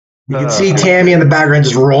You can see Tammy in the background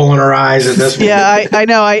just rolling her eyes at this point. Yeah, I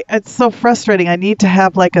know. It's so frustrating. I need to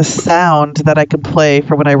have like a sound that I can play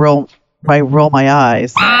for when I roll my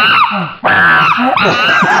eyes. No.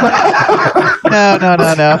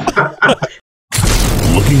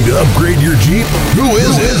 Looking to upgrade your Jeep? Who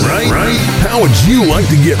isn't, right? How would you like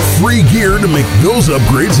to get free gear to make those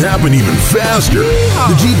upgrades happen even faster?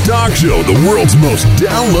 The Jeep Talk Show, the world's most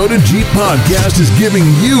downloaded Jeep podcast, is giving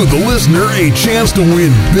you, the listener, a chance to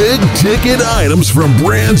win big-ticket items from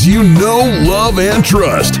brands you know, love, and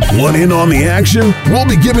trust. Want in on the action? We'll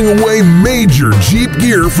be giving away major Jeep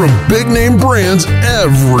gear from big-name brands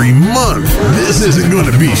every month. This isn't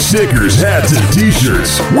going to be stickers, hats, and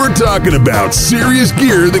T-shirts. We're talking about serious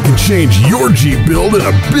gear that can change your Jeep build in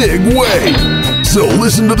a big way. So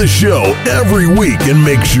listen to the show every week and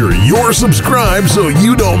make sure you're subscribed so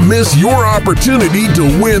you don't miss your opportunity to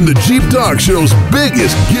win the Jeep Talk Show's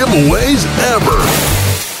biggest giveaways ever.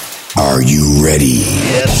 Are you ready?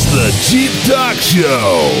 It's the Jeep Talk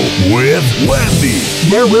Show with Wendy.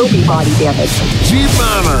 There will be body damage. Jeep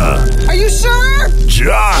Mama. Are you sure?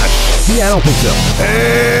 Josh. Yeah, I don't think so.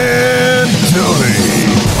 And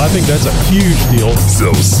Tony. I think that's a huge deal.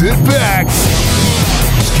 So sit back,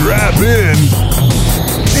 strap in,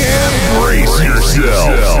 and brace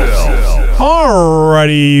yourself.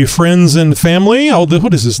 Alrighty, friends and family. Oh,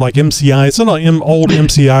 what is this, like MCI? It's an old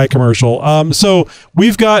MCI commercial. So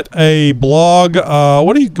we've got a blog.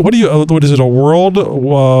 What is it? A world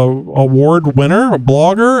award winner, a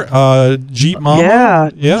blogger, Jeep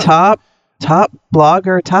Mama. Yeah. Top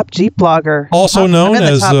blogger, top Jeep blogger. Also known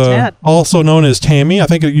as Tammy. I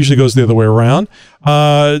think it usually goes the other way around.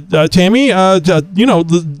 Tammy, I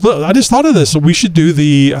just thought of this. We should do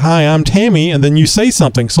the "Hi, I'm Tammy," and then you say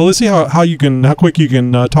something. So let's see how quick you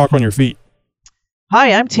can talk on your feet.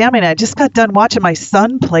 Hi, I'm Tammy, and I just got done watching my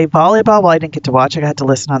son play volleyball. Well, I didn't get to watch. I got to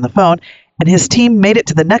listen on the phone, and his team made it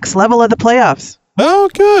to the next level of the playoffs. Oh,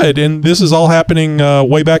 good. And this is all happening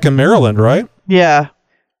way back in Maryland, right? Yeah.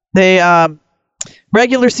 They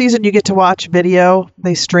regular season you get to watch video.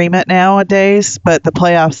 They stream it nowadays, but the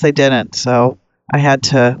playoffs they didn't. So I had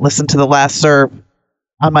to listen to the last serve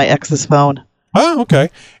on my ex's phone. Oh, okay.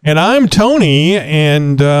 And I'm Tony,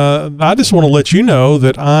 and I just want to let you know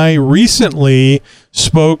that I recently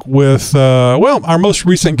spoke with, our most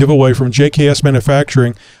recent giveaway from JKS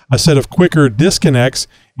Manufacturing, a set of quicker disconnects,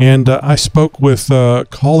 and I spoke with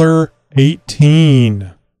caller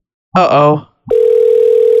 18. Uh-oh.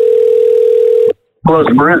 Hello,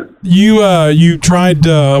 it's Brent. You tried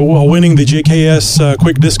winning the JKS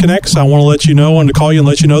quick disconnects. I want to let you know, to call you and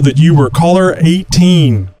let you know that you were caller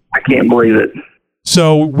 18. I can't believe it.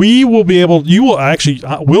 So we'll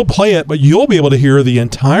play it, but you'll be able to hear the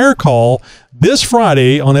entire call this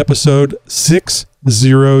Friday on episode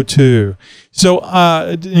 602. So,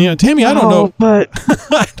 Tammy, I don't know, but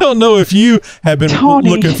I don't know if you have been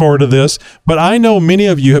looking forward to this, but I know many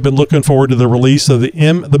of you have been looking forward to the release of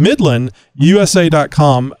the Midland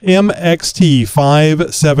USA.com MXT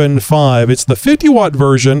 575. It's the 50-watt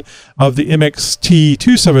version of the MXT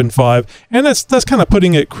 275, and that's kind of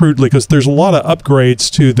putting it crudely because there's a lot of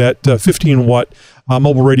upgrades to that 15-watt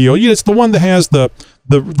mobile radio. It's the one that has the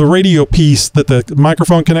radio piece that the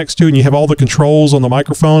microphone connects to, and you have all the controls on the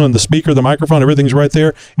microphone and the speaker, the microphone, everything's right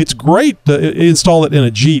there. It's great to install it in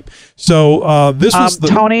a Jeep. So this was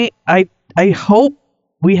Tony, I hope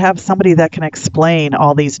we have somebody that can explain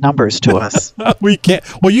all these numbers to us. We can't.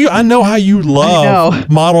 Well, I know how you love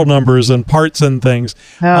model numbers and parts and things.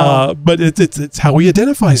 No. But it's how we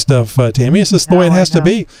identify stuff, Tammy. It's just the way it has to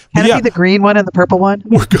be. Can it be the green one and the purple one?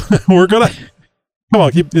 We're gonna. Come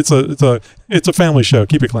on, it's a family show.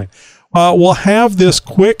 Keep it clean. We'll have this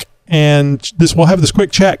quick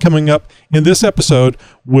chat coming up in this episode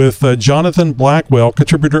with Jonathan Blackwell,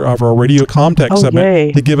 contributor of our Radio Comtech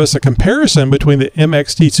segment, to give us a comparison between the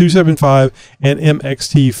MXT 275 and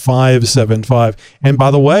MXT 575. And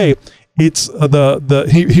by the way, it's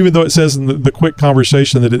even though it says in the quick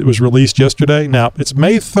conversation that it was released yesterday. Now it's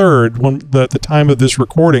May 3rd when the time of this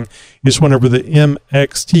recording is whenever the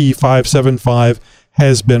MXT 575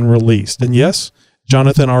 has been released. And yes,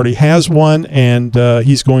 Jonathan already has one, and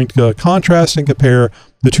he's going to contrast and compare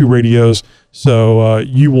the two radios. So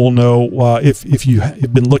you will know if you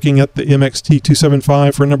have been looking at the MXT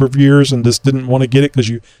 275 for a number of years and just didn't want to get it because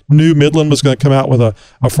you knew Midland was going to come out with a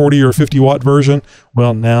 40 or 50 watt version.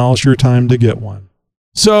 Well, now's your time to get one.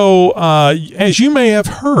 So as you may have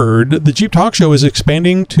heard, the Jeep Talk Show is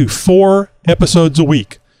expanding to 4 episodes a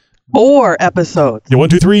week. 4 episodes. Yeah, 1,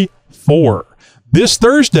 2, 3, 4. This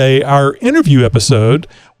Thursday, our interview episode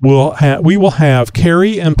we will have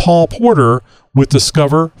Carrie and Paul Porter with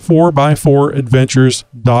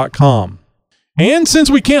Discover4x4adventures.com. And since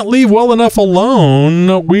we can't leave well enough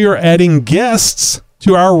alone, we are adding guests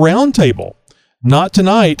to our roundtable. Not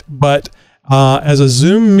tonight, but as a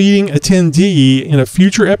Zoom meeting attendee in a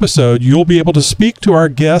future episode, you'll be able to speak to our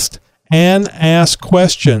guest and ask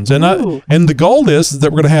questions. And the goal is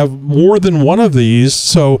that we're going to have more than one of these.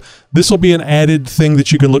 So this will be an added thing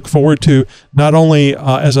that you can look forward to, not only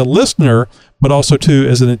as a listener, but also too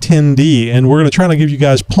as an attendee. And we're going to try to give you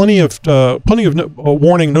guys plenty of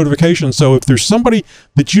warning notifications. So if there's somebody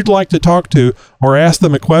that you'd like to talk to or ask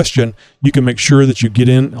them a question, you can make sure that you get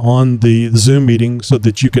in on the Zoom meeting so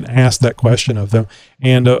that you can ask that question of them.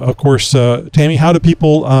 And of course, Tammy, how do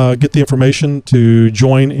people get the information to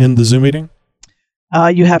join in the Zoom meeting?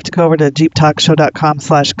 You have to go over to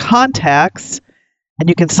jeeptalkshow.com/contacts. And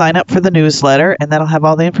you can sign up for the newsletter, and that'll have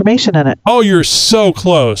all the information in it. Oh, you're so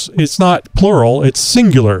close. It's not plural, it's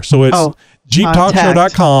singular. So it's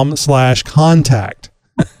jeeptalkshow.com/contact.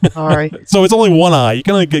 Sorry. So it's only one eye. You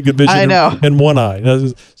can only get good vision in one eye.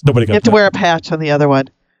 Nobody got You have to wear a patch on the other one.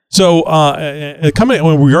 So coming,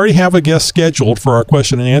 when we already have a guest scheduled for our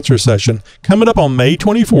question and answer session, coming up on May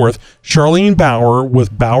 24th, Charlene Bauer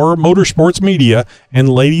with Bauer Motorsports Media and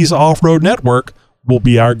Ladies Off-Road Network will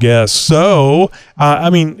be our guest. So,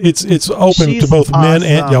 I mean, it's open She's to both men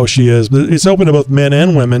and she is. But it's open to both men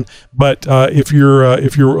and women. But if your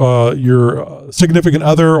significant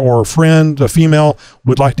other or a friend, a female,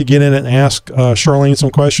 would like to get in and ask Charlene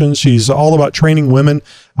some questions, she's all about training women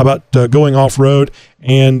about going off road,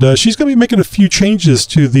 and she's going to be making a few changes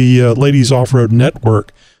to the Ladies Off Road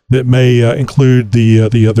Network that may include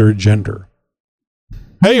the other gender.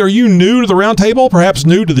 Hey, are you new to the Roundtable? Perhaps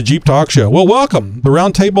new to the Jeep Talk Show? Well, welcome. The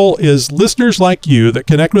Roundtable is listeners like you that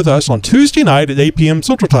connect with us on Tuesday night at 8 p.m.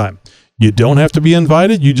 Central Time. You don't have to be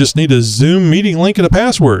invited. You just need a Zoom meeting link and a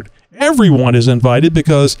password. Everyone is invited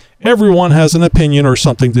because everyone has an opinion or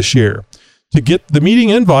something to share. To get the meeting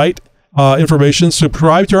invite information,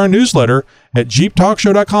 subscribe to our newsletter at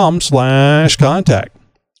jeeptalkshow.com/contact.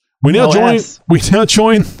 We now join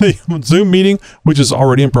the Zoom meeting, which is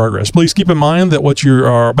already in progress. Please keep in mind that what you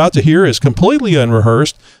are about to hear is completely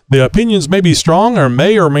unrehearsed. The opinions may be strong or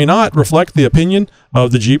may not reflect the opinion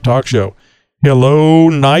of the Jeep Talk Show. Hello,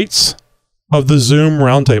 Knights of the Zoom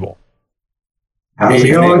Roundtable. How's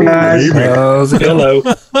it going, guys? Hello.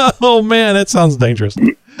 Oh, man, that sounds dangerous.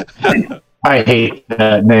 I hate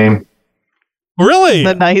that name. Really?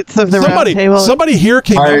 The Knights of the Roundtable. Somebody here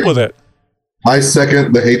came up with it. I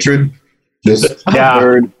second the hatred. Just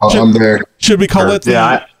third. I'm there. Should we call it?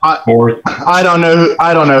 I don't know.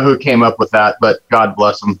 I don't know who came up with that, but God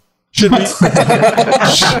bless them. Should we?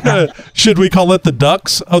 Should we call it the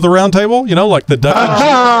Ducks of the Roundtable? You know, like the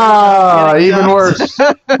Ducks. Even worse.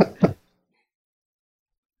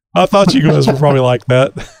 I thought you guys were probably like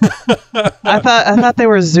that. I thought they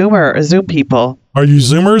were Zoom people. Are you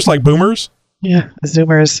Zoomers, like boomers? Yeah,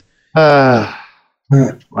 Zoomers. My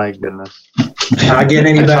goodness. Not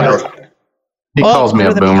getting any better. He calls me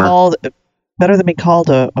a boomer. Better than be called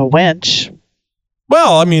a wench.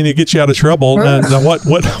 Well, I mean, it gets you out of trouble. And what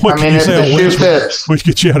can you say? A wench which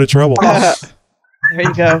gets you out of trouble. There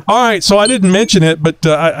you go. All right, so I didn't mention it, but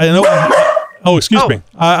I know. Oh, excuse me.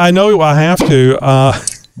 I know I have to.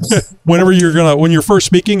 When you're first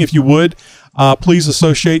speaking, if you would, please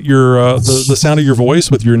associate your the sound of your voice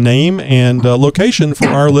with your name and location for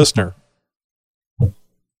our listener.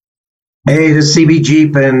 Hey, this is CB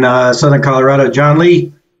Jeep in Southern Colorado. John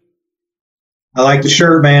Lee. I like the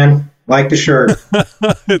shirt, man. Like the shirt. I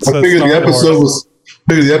figured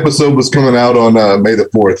the episode was coming out on May the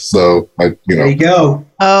 4th, so There you go.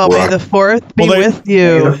 Oh, May the 4th be with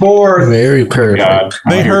you. May the 4th. Very perfect.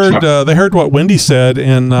 They heard what Wendy said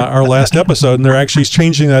in our last episode, and they're actually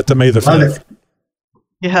changing that to May the 5th.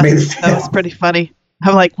 Yeah, that was pretty funny.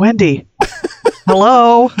 I'm like, Wendy,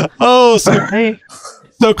 hello. Oh, hey.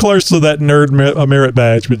 So close to that nerd merit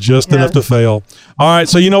badge, but just enough to fail. All right,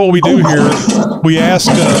 so you know what we do here? We ask,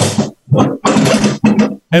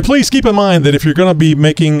 and please keep in mind that if you're going to be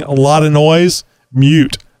making a lot of noise,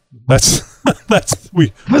 mute. That's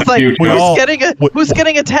we. It's like who's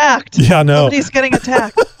getting attacked? Yeah, I know. Nobody's getting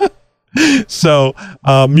attacked. So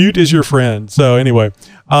mute is your friend. So anyway,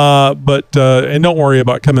 but and don't worry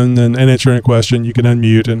about coming and answering a question. You can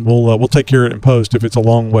unmute, and we'll take care of it in post if it's a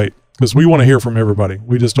long wait, because we want to hear from everybody.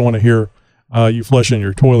 We just don't want to hear you flushing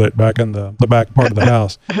your toilet back in the back part of the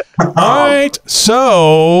house. All right,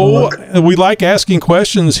 so we like asking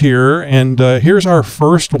questions here, and here's our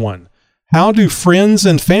first one. How do friends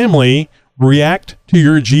and family react to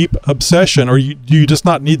your Jeep obsession, or do you just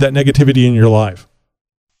not need that negativity in your life?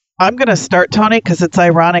 I'm going to start, Tony, because it's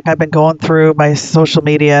ironic. I've been going through my social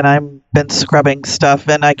media and I've been scrubbing stuff,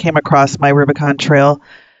 and I came across my Rubicon Trail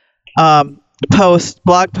blog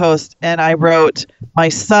post, and I wrote, my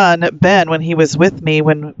son, Ben, when he was with me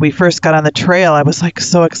when we first got on the trail, I was like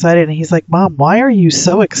so excited. And he's like, Mom, why are you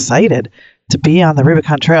so excited to be on the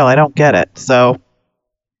Rubicon Trail? I don't get it. So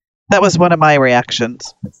that was one of my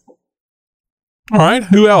reactions. All right.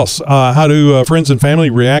 Who else? How do friends and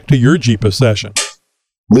family react to your Jeep session?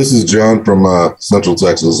 This is John from Central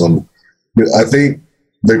Texas. I think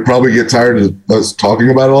they probably get tired of us talking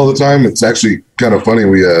about it all the time. It's actually kind of funny.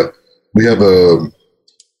 We have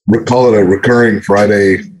we call it a recurring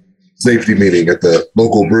Friday safety meeting at the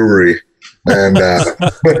local brewery, and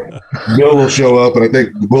Bill will show up, and I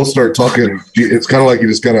think we'll start talking. It's kind of like you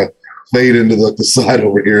just kind of fade into the side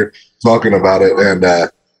over here talking about it, and I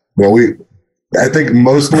think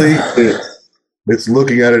mostly it's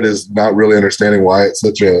looking at it as not really understanding why it's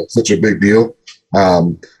such a big deal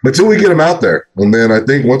until we get them out there. And then I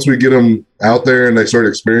think once we get them out there and they start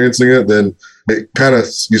experiencing it, then it kind of,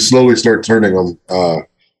 you slowly start turning them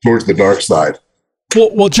towards the dark side.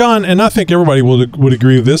 Well, John, and I think everybody would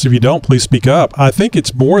agree with this. If you don't, please speak up. I think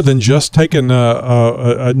it's more than just taking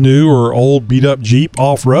a new or old beat up Jeep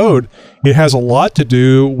off road. It has a lot to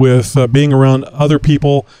do with being around other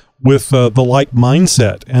people with the like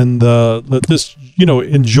mindset and this,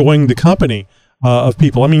 enjoying the company of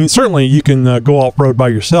people. I mean, certainly you can go off road by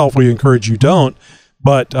yourself. We encourage you don't,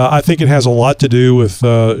 but I think it has a lot to do with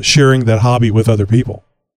sharing that hobby with other people.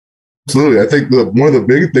 Absolutely. I think one of the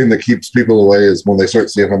big thing that keeps people away is when they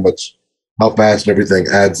start seeing how fast everything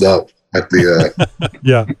adds up at the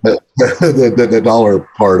the dollar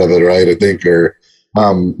part of it, right? I think, or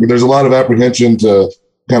there's a lot of apprehension to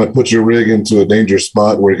kind of put your rig into a dangerous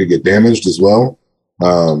spot where it could get damaged as well.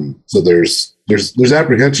 So there's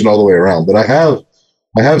apprehension all the way around. But I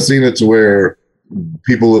have seen it to where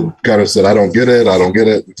people have kind of said, I don't get it,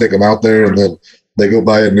 and take them out there, and then they go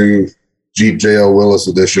buy a new Jeep JL Willis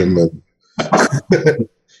edition and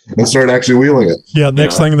start actually wheeling it. Yeah,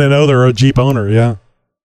 next thing they know, they're a Jeep owner. Yeah.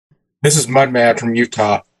 This is Mudman from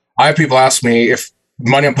Utah. I have people ask me if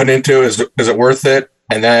money I'm putting into is it worth it,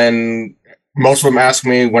 and then most of them ask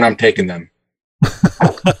me when I'm taking them.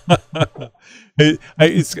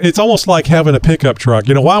 It's almost like having a pickup truck.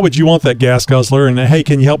 Why would you want that gas guzzler? And hey,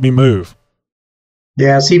 can you help me move?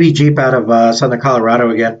 Yeah, CB Jeep out of Southern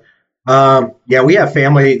Colorado again. We have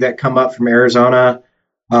family that come up from Arizona,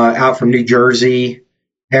 out from New Jersey,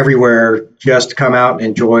 everywhere, just to come out and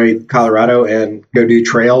enjoy Colorado and go do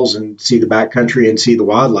trails and see the backcountry and see the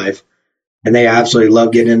wildlife. And they absolutely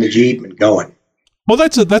love getting in the Jeep and going. Well,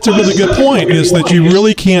 that's a really good point, is that you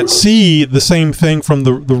really can't see the same thing from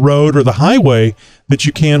the road or the highway that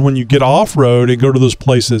you can when you get off-road and go to those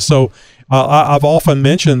places. So I've often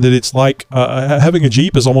mentioned that it's like having a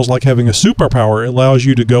Jeep is almost like having a superpower. It allows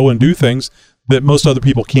you to go and do things that most other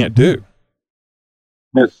people can't do.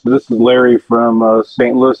 Yes, this is Larry from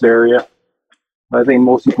St. Louis area. I think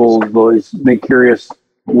most people have always been curious,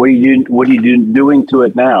 what are you doing to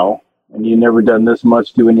it now? And you've never done this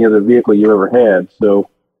much to any other vehicle you ever had. So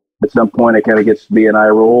at some point, it kind of gets to be an eye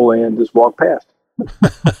roll and just walk past.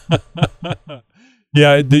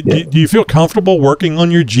 Yeah. Do you feel comfortable working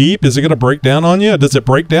on your Jeep? Is it going to break down on you? Does it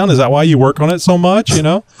break down? Is that why you work on it so much,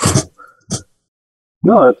 No,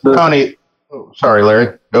 it's Tony. Sorry,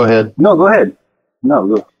 Larry. Go ahead. No, go ahead. No,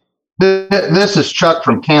 go. This is Chuck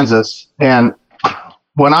from Kansas. And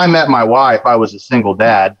when I met my wife, I was a single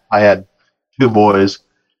dad. I had 2 boys.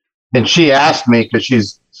 And she asked me, because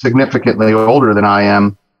she's significantly older than I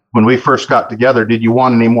am, when we first got together, did you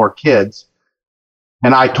want any more kids?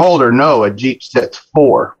 And I told her, no, a Jeep sits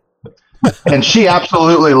 4. And she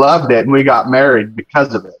absolutely loved it, and we got married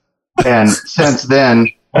because of it. And since then,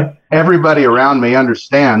 everybody around me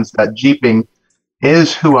understands that Jeeping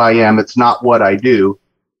is who I am. It's not what I do.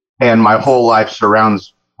 And my whole life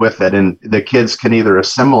surrounds with it. And the kids can either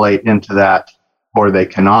assimilate into that or they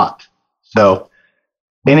cannot. So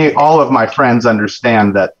all of my friends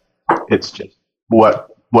understand that it's just what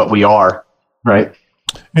we are, right?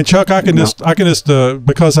 And Chuck, I can just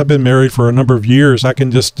because I've been married for a number of years, I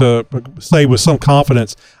can just say with some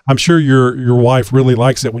confidence, I'm sure your wife really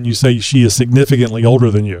likes it when you say she is significantly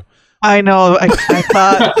older than you. I know. I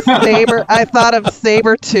thought I thought of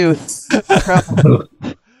Sabretooth.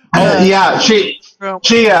 Yeah,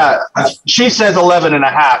 she says 11 and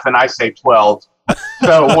a half, and I say 12.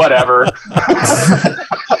 So whatever.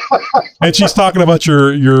 And she's talking about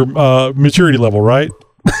your maturity level, right?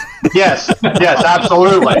 Yes,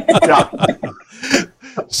 absolutely. Yeah.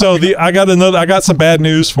 So I got some bad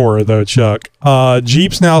news for her though, Chuck.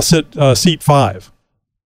 Jeeps now sit seat 5.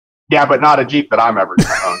 Yeah, but not a Jeep that I'm ever going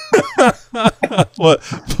to own.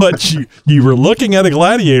 but you were looking at a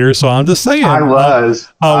Gladiator, so I'm just saying. I was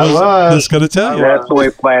just going to tell you. That's the way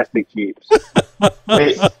plastic Jeeps.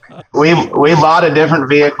 we bought a different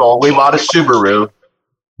vehicle. We bought a Subaru.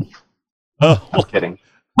 Oh, I'm kidding.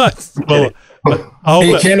 Well,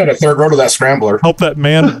 You can't have a third row to that scrambler. Hope that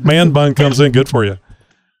man bun comes in good for you.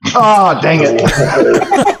 Oh, dang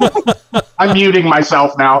it. I'm muting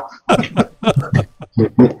myself now.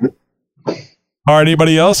 All right,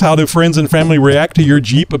 anybody else? How do friends and family react to your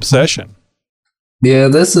Jeep obsession? Yeah,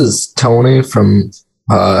 this is Tony from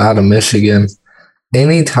out of Michigan.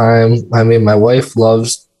 Anytime, I mean, my wife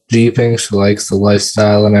loves Jeeping. She likes the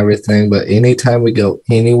lifestyle and everything. But anytime we go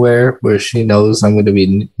anywhere where she knows I'm going to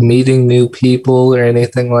be meeting new people or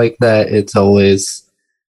anything like that, it's always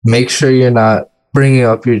make sure you're not bringing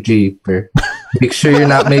up your Jeep, or make sure you're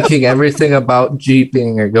not making everything about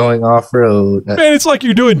Jeeping or going off-road. Man, it's like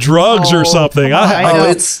you're doing drugs or something.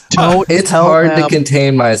 It's hard to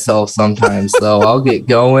contain myself sometimes, though. I'll get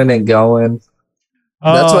going and going.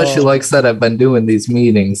 That's why she likes that I've been doing these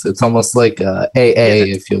meetings. It's almost like AA,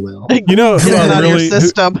 if you will. You know who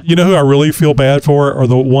I really feel bad for are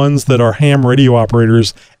the ones that are ham radio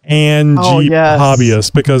operators and Jeep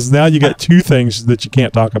hobbyists, because now you got two things that you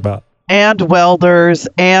can't talk about. And welders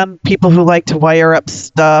and people who like to wire up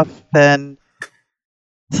stuff, and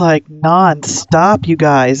it's like non-stop, you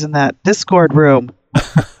guys, in that Discord room.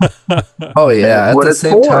 Oh yeah, at the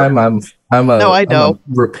same time I'm a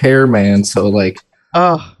repairman, so like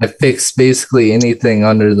I fix basically anything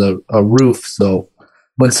under a roof. So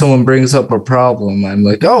when someone brings up a problem, I'm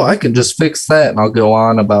like, oh, I can just fix that, and I'll go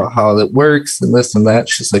on about how it works and this and that.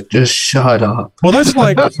 She's like, just shut up. Well, that's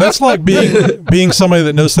like being somebody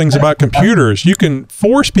that knows things about computers. You can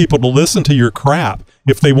force people to listen to your crap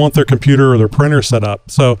if they want their computer or their printer set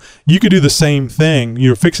up. So you could do the same thing,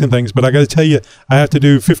 fixing things. But I got to tell you, I have to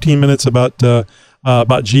do 15 minutes about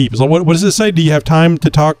Jeep. So what does it say? Do you have time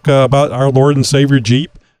to talk about our Lord and Savior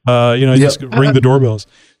Jeep? Just ring the doorbells.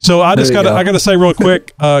 So I got to say real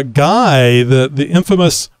quick, Guy, the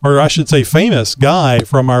infamous, or I should say famous Guy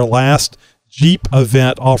from our last Jeep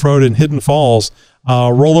event off-road in Hidden Falls,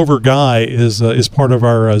 Rollover Guy is part of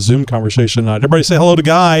our Zoom conversation tonight. Everybody say hello to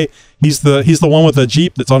Guy. He's the one with the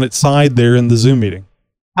Jeep that's on its side there in the Zoom meeting.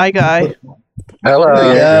 Hi, Guy. Hello.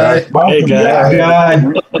 Hey, Guy.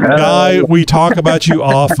 Guy, we talk about you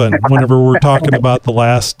often whenever we're talking about the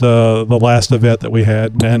last event that we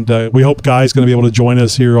had, and we hope Guy's going to be able to join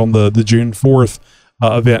us here on the June 4th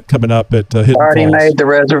event coming up at Hidden Falls. Already made the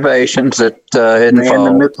reservations at Hidden Falls.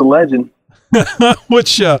 The myth, the legend.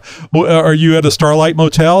 Which are you at a Starlight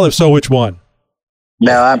Motel? If so, which one?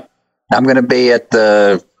 No, I'm going to be at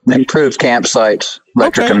the improved campsites,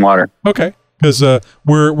 electric and water. Okay. Because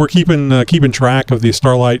we're keeping track of the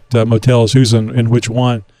Starlight motels, who's in which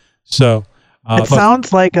one. So it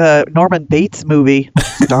sounds like a Norman Bates movie,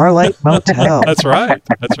 Starlight Motel. That's right.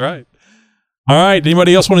 All right.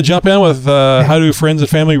 Anybody else want to jump in with how do friends and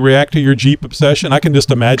family react to your Jeep obsession? I can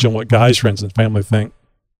just imagine what Guy's friends and family think.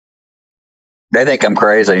 They think I'm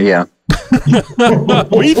crazy. Yeah.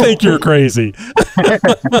 We think you're crazy.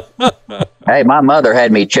 Hey, my mother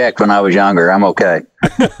had me checked when I was younger. I'm okay.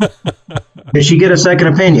 Did she get a second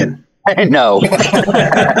opinion? No.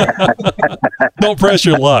 Don't press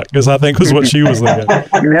your luck, because I think was what she was thinking.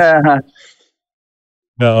 Yeah.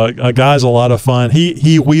 No, Guy's a lot of fun.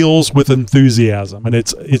 He wheels with enthusiasm, and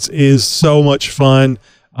it is so much fun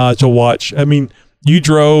to watch. I mean, you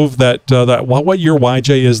drove that what year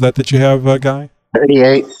YJ is that you have, Guy?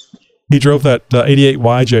 38. He drove that 88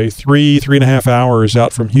 YJ 3.5 hours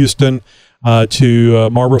out from Houston to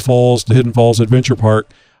Marble Falls to Hidden Falls Adventure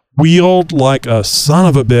Park. Wheeled like a son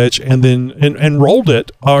of a bitch, and then and rolled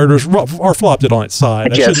it or flopped it on its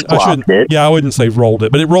side. I wouldn't say rolled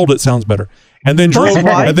it, but it rolled it sounds better. And then drove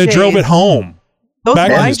it home. Those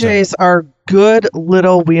YJs are good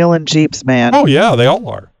little wheeling Jeeps, man. Oh yeah, they all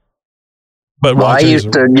are. But I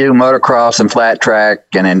used to do motocross and flat track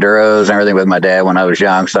and enduros and everything with my dad when I was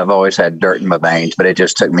young, so I've always had dirt in my veins. But it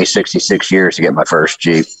just took me 66 years to get my first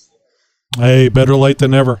Jeep. Hey, better late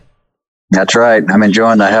than never. That's right. I'm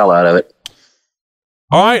enjoying the hell out of it.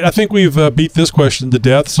 All right. I think we've beat this question to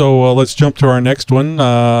death. So let's jump to our next one.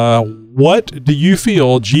 What do you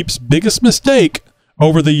feel Jeep's biggest mistake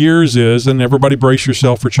over the years is? And everybody brace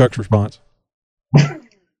yourself for Chuck's response.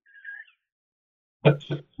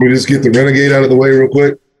 We just get the Renegade out of the way real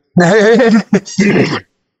quick.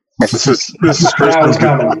 This is Chris.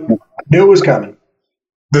 Knew it was coming.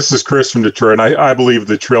 This is Chris from Detroit. And I believe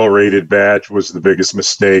the trail rated badge was the biggest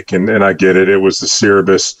mistake, and I get it. It was the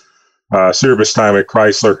Cerebus service time at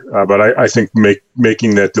Chrysler. But I think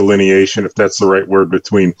making that delineation, if that's the right word,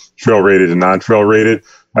 between trail rated and non-trail rated.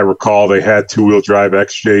 I recall they had 2-wheel drive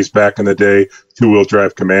XJs back in the day, 2-wheel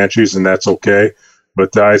drive Comanches, and that's okay.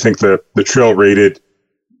 But I think the trail rated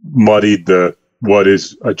muddied what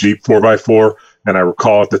is a Jeep 4x4. And I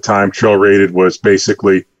recall at the time trail rated was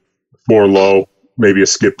basically 4 low, maybe a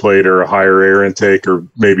skid plate or a higher air intake, or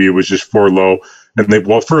maybe it was just 4 low. And they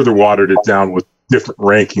further watered it down with different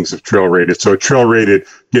rankings of trail rated. So trail rated,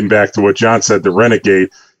 getting back to what John said, the Renegade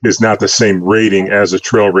is not the same rating as a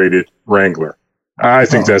trail rated Wrangler. I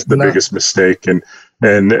think that's the biggest mistake. And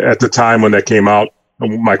at the time when that came out,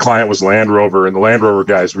 my client was Land Rover, and the Land Rover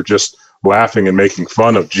guys were just laughing and making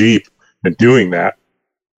fun of Jeep and doing that.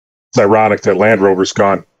 It's ironic that Land Rover's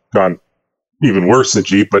gone even worse than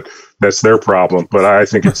Jeep, but that's their problem. But I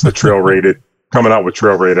think it's the trail rated coming out with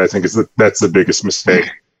trail rated. I think that's the biggest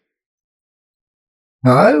mistake.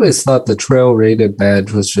 Now, I always thought the trail rated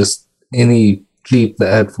badge was just any Jeep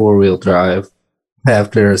that had 4-wheel drive.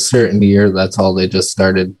 After a certain year, that's all they just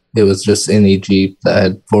started. It was just any Jeep that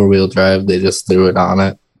had 4-wheel drive, they just threw it on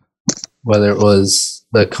it. Whether it was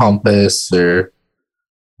the Compass or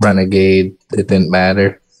Renegade, it didn't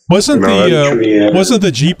matter. Wasn't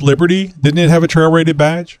the Jeep Liberty, didn't it have a trail rated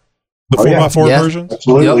badge? The 4x4 version?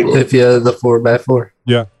 Absolutely. Yep, if you had the 4x4.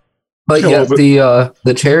 Yeah. But yeah,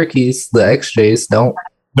 the Cherokees, the XJs don't.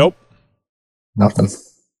 Nope. Nothing.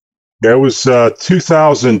 That was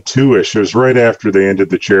 2002-ish. It was right after they ended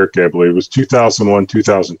the Cherokee, I believe. It was 2001,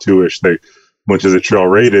 2002-ish. They went to the trail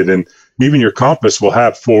rated, and even your Compass will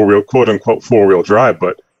have quote unquote 4-wheel drive,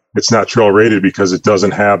 but it's not trail rated because it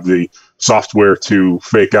doesn't have the software to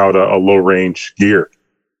fake out a low range gear.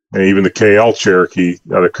 And even the KL Cherokee,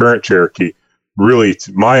 the current Cherokee, really,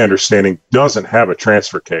 to my understanding, doesn't have a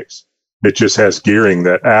transfer case. It just has gearing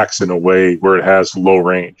that acts in a way where it has low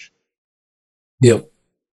range. Yep.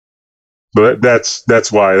 So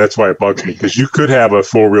that's why it bugs me, because you could have a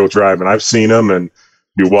 4-wheel drive, and I've seen them. And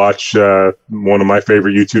you watch one of my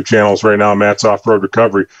favorite YouTube channels right now, Matt's Off-Road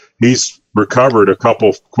Recovery. He's recovered a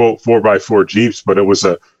couple quote 4x4 Jeeps, but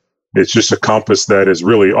it's just a Compass that is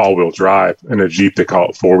really all-wheel drive, and a Jeep they call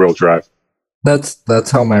it 4-wheel drive.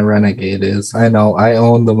 That's how my Renegade is. I know I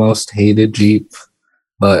own the most hated Jeep,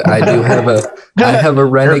 but I do have a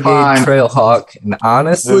Renegade Trailhawk, and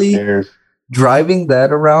honestly, driving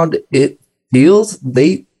that around,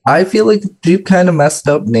 I feel like Jeep kind of messed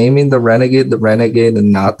up naming the Renegade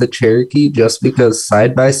and not the Cherokee, just because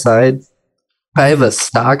side by side, I have a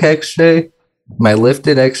stock XJ, my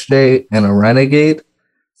lifted XJ, and a Renegade.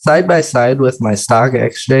 Side by side with my stock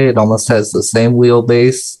XJ, it almost has the same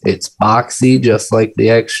wheelbase. It's boxy, just like the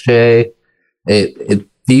XJ. It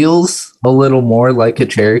feels a little more like a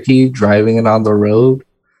Cherokee driving it on the road.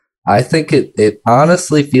 I think it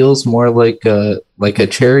honestly feels more like a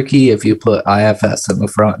Cherokee if you put IFS in the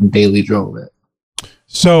front and daily drove it.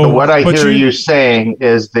 So what I hear you saying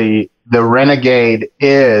is the Renegade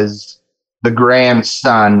is the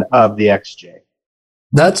grandson of the XJ.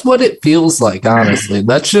 That's what it feels like, honestly.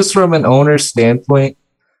 That's just from an owner's standpoint.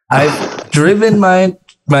 I've driven my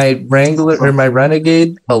Wrangler or my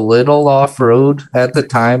Renegade a little off-road. At the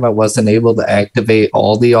time, I wasn't able to activate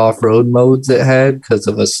all the off-road modes it had because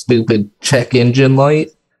of a stupid check engine light.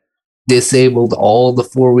 Disabled all the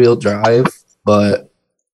 4-wheel drive, but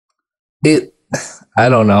I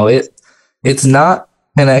don't know. It's not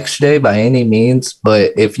an XJ by any means,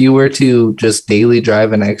 but if you were to just daily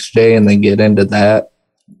drive an XJ and then get into that,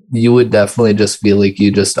 you would definitely just feel like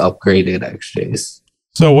you just upgraded XJs.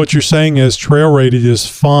 So what you're saying is trail rated is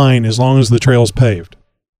fine as long as the trail's paved.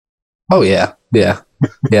 Oh yeah.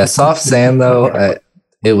 Soft sand though,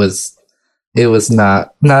 it was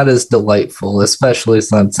not as delightful, especially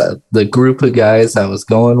since the group of guys I was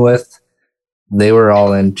going with, they were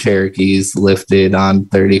all in Cherokees lifted on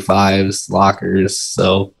 35s lockers.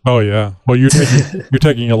 So oh yeah, well you're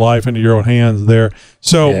taking your life into your own hands there.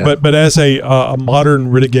 So yeah. but as a modern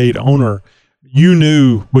Renegade owner, you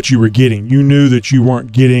knew what you were getting. You knew that you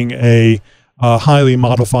weren't getting a highly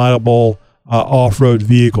modifiable off-road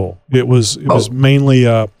vehicle. It was mainly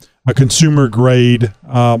a consumer grade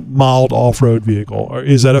mild off-road vehicle.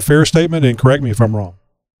 Is that a fair statement? And correct me if I'm wrong.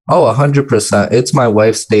 Oh, 100%. It's my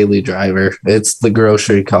wife's daily driver. It's the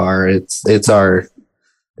grocery car. It's the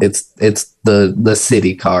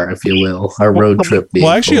city car, if you will, our road trip vehicle.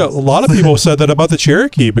 Well, actually, a lot of people said that about the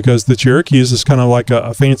Cherokee, because the Cherokee is just kind of like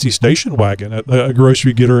a fancy station wagon, a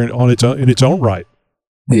grocery getter in its own right.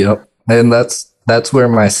 Yep, and that's where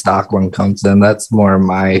my stock one comes in. That's more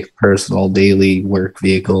my personal daily work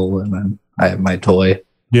vehicle, and then I have my toy.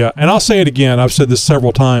 Yeah, and I'll say it again. I've said this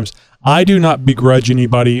several times. I do not begrudge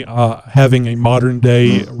anybody having a modern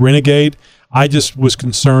day Renegade. I just was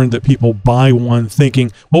concerned that people buy one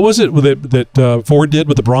thinking, what was it that Ford did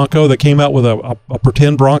with the Bronco? They came out with a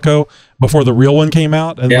pretend Bronco before the real one came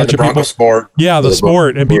out. And the Bronco Sport. Yeah, the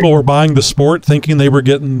Sport. And people were buying the Sport thinking they were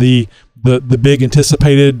getting the big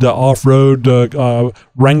anticipated off-road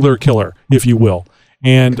Wrangler killer, if you will.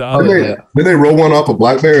 And did they roll one off a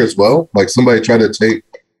Black Bear as well? Like somebody tried to take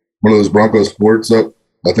one of those Bronco Sports up,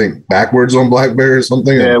 I think, backwards on Black Bear or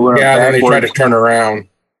something. Yeah, then they tried to turn around.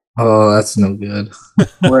 Oh, that's no good.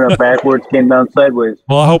 Went up backwards, came down sideways.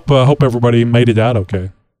 Well, I hope everybody made it out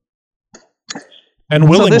okay. And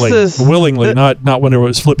willingly, not when it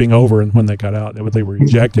was flipping over and when they got out, they were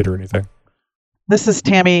ejected or anything. This is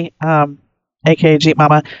Tammy, aka Jeep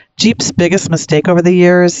Mama. Jeep's biggest mistake over the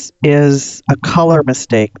years is a color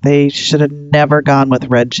mistake. They should have never gone with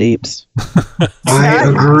red Jeeps. I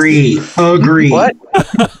agree. What?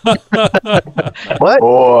 What?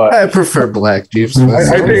 Boy. I prefer black Jeeps.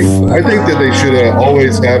 I think that they should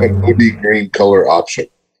always have an OD green color option.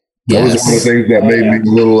 That was one of the things that made me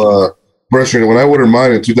a little frustrated. When I ordered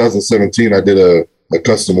mine in 2017, I did a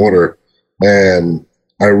custom order, and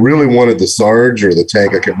I really wanted the Sarge or the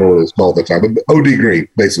Tank. I can't remember what it was called at the time, but OD green,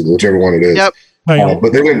 basically, whichever one it is. Yep.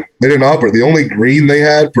 But they didn't offer it. The only green they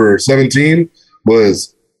had for 17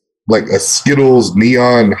 was like a Skittles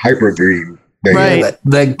neon hyper green. Right.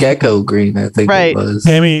 That gecko green, I think it was.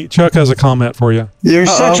 Tammy, Chuck has a comment for you. You're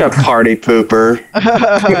such a party pooper.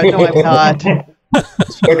 No, I'm not.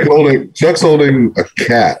 Chuck's holding a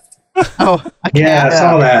cat. Oh, a cat. Yeah, I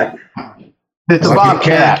saw that. It's a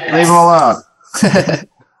bobcat. Leave him alone.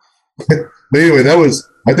 But anyway,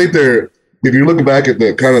 I think if you're looking back at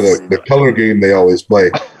the kind of the color game they always play,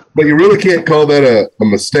 but you really can't call that a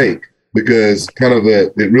mistake, because kind of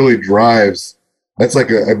it really drives. That's like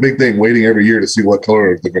a big thing, waiting every year to see what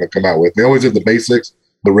color they're going to come out with. They always have the basics,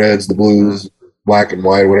 the reds, the blues, black and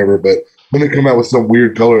white, whatever, but then they come out with some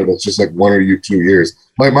weird color that's just like 1 or 2 years.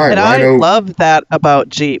 Like mine. And I love that about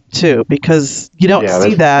Jeep too, because you don't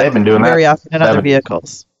see that they've been doing very that. often in other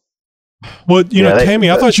vehicles. Well,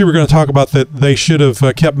 Tammy, I thought you were going to talk about that they should have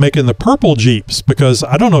kept making the purple Jeeps, because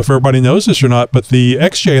I don't know if everybody knows this or not, but the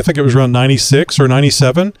XJ, I think it was around 96 or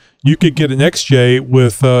 97, you could get an XJ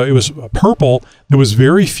with, it was purple. There was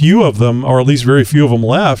very few of them, or at least very few of them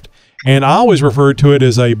left. And I always referred to it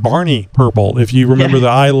as a Barney purple. If you remember the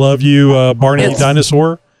I Love You Barney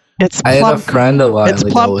dinosaur. I had a friend a while It's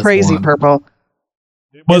ago plum with crazy one. purple.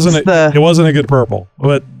 It wasn't a good purple,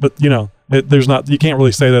 but there's not, you can't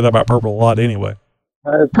really say that about purple a lot anyway.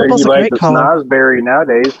 Purple's a like great the color. Snosberry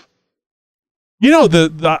nowadays.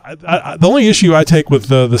 The only issue I take with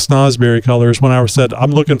the Snosberry color is when I said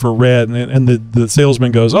I'm looking for red, and the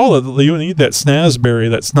salesman goes, "Oh, you need that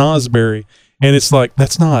Snosberry," and it's like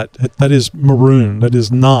that is maroon. That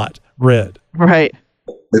is not red. Right.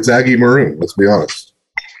 It's Aggie maroon. Let's be honest.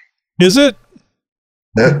 Is it?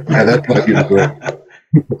 That's Aggie maroon.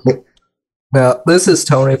 Now, this is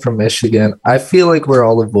Tony from Michigan. I feel like we're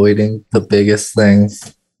all avoiding the biggest thing,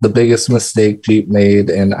 the biggest mistake Jeep made,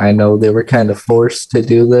 and I know they were kind of forced to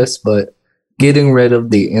do this, but getting rid of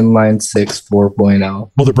the inline 6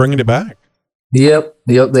 4.0. Well, they're bringing it back. Yep,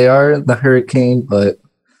 they are in the Hurricane, but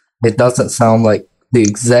it doesn't sound like the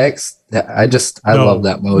exact. I love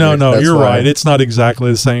that motor. No, you're right. It's not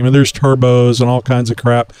exactly the same, and there's turbos and all kinds of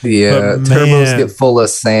crap. Yeah, turbos get full of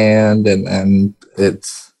sand, and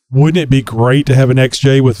it's. Wouldn't it be great to have an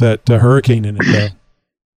XJ with that Hurricane in it,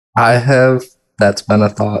 though? That's been a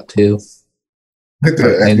thought, too. I think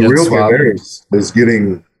the real thing there is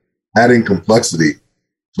adding complexity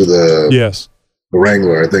to the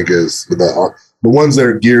Wrangler, I think, is the ones that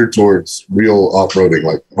are geared towards real off-roading,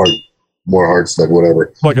 like more hard stuff,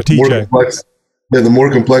 whatever. Like a TJ. The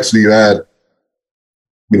more complexity you add,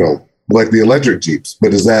 like the electric Jeeps.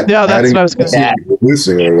 But is that that's what I was going to say.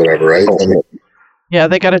 Reducing or whatever, right? I mean, yeah,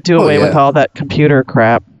 they got to do away with all that computer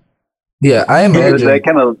crap. Yeah, I imagine that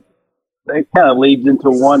kind of leads into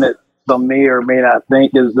one that some may or may not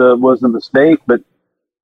think was a mistake. But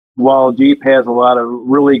while Jeep has a lot of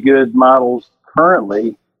really good models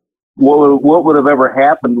currently, what would have ever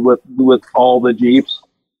happened with all the Jeeps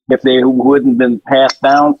if they wouldn't been passed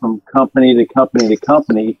down from company to company to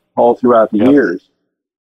company all throughout the years?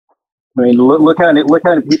 I mean, look at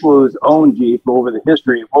the people who's owned Jeep over the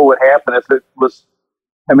history. What would happen if it was?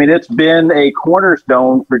 I mean, it's been a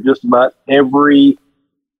cornerstone for just about every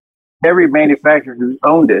manufacturer who's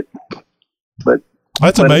owned it. But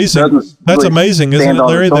that's amazing. That's amazing, isn't it,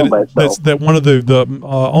 Larry? That one of the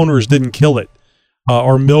owners didn't kill it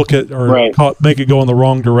or milk it or make it go in the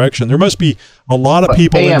wrong direction. There must be a lot of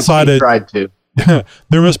people inside it. Tried to.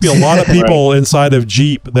 there must be a lot of people inside of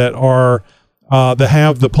Jeep that are that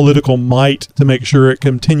have the political might to make sure it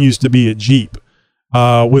continues to be a Jeep,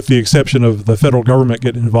 with the exception of the federal government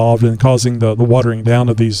getting involved and causing the watering down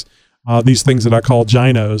of these things that I call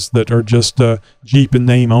gynos that are just Jeep in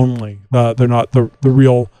name only. They're not the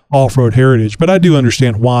real off-road heritage. But I do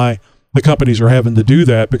understand why the companies are having to do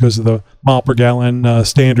that because of the mile per gallon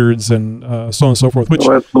standards and so on and so forth. Which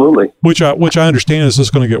absolutely. Which I understand is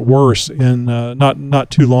just going to get worse in not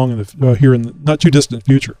too long in the here in the not too distant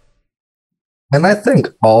future. And I think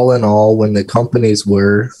all in all, when the companies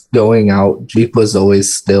were going out, Jeep was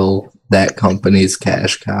always still that company's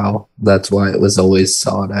cash cow. That's why it was always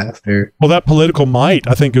sought after. Well, that political might,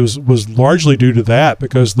 I think, was largely due to that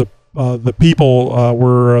because the people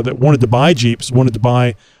that wanted to buy Jeeps wanted to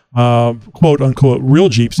buy quote unquote real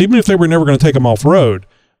Jeeps, even if they were never going to take them off road.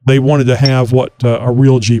 They wanted to have what a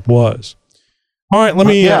real Jeep was. All right, let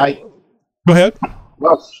me go ahead.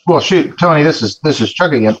 Well, shoot, Tony, this is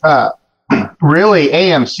Chuck again. Really,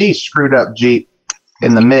 AMC screwed up Jeep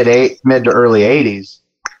in the mid to early 80s.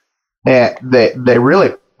 And they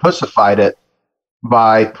really pussified it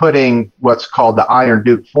by putting what's called the Iron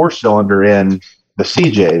Duke 4-cylinder in the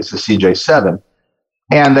CJs, the CJ7.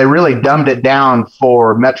 And they really dumbed it down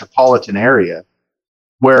for metropolitan area,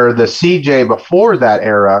 where the CJ before that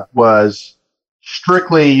era was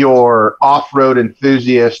strictly your off-road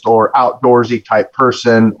enthusiast or outdoorsy type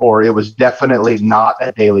person, or it was definitely not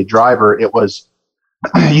a daily driver. It was,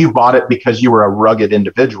 you bought it because you were a rugged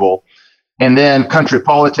individual. And then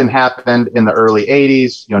Countrypolitan happened in the early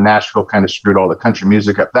 80s. You know, Nashville kind of screwed all the country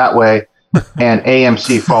music up that way. And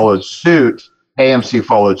AMC followed suit.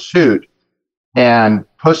 And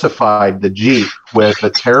pussified the Jeep with a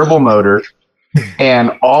terrible motor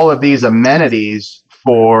and all of these amenities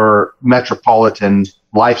for metropolitan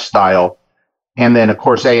lifestyle. And then, of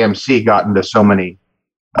course, AMC got into so many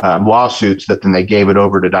lawsuits that then they gave it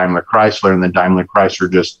over to Daimler Chrysler, and then Daimler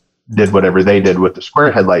Chrysler just did whatever they did with the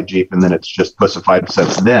square headlight Jeep, and then it's just pussified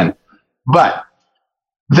since then. But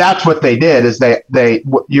that's what they did, is they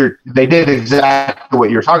did exactly what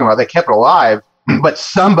you're talking about. They kept it alive, but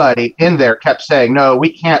somebody in there kept saying, no,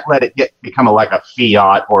 we can't let it become like a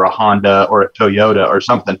Fiat or a Honda or a Toyota or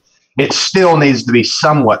something. It still needs to be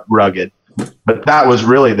somewhat rugged. But that was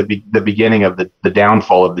really the beginning of the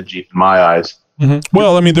downfall of the Jeep in my eyes. Mm-hmm.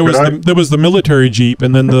 Well, I mean, there was the military Jeep,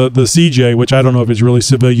 and then the CJ, which I don't know if it's really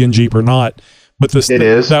civilian Jeep or not, but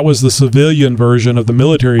that was the civilian version of the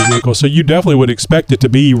military vehicle. So you definitely would expect it to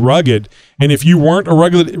be rugged. And if you weren't a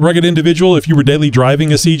rugged individual, if you were daily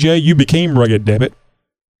driving a CJ, you became rugged, damn it.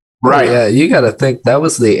 Right. Yeah, you got to think that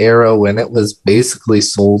was the era when it was basically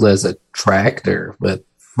sold as a tractor with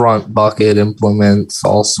front bucket implements,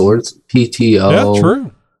 all sorts, PTO. Yeah,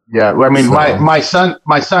 true. Yeah, I mean, my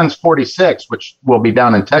son's 46, which will be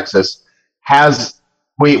down in Texas,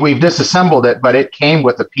 we've disassembled it, but it came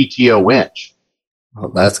with a PTO winch. Oh,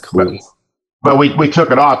 that's cool. But we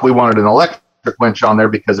took it off. We wanted an electric winch on there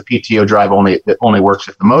because the PTO drive only works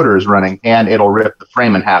if the motor is running, and it'll rip the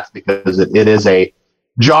frame in half because it is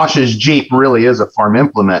Josh's Jeep really is a farm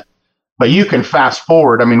implement. But you can fast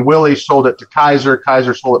forward. I mean, Willys sold it to Kaiser.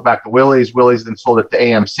 Kaiser sold it back to Willys. Willys then sold it to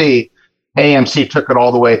AMC. AMC took it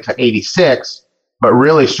all the way to 86, but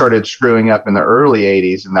really started screwing up in the early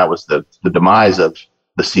 80s, and that was the demise of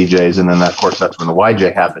the CJs. And then, of course, that's when the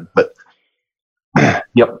YJ happened. But,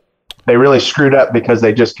 yep, they really screwed up because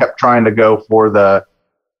they just kept trying to go for the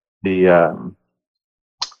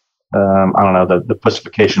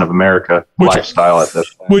pussification of America lifestyle at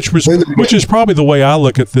this point. Which is probably the way I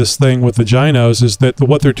look at this thing with the gynos, is that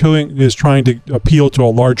what they're doing is trying to appeal to a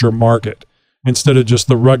larger market instead of just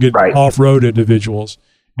the rugged off-road individuals.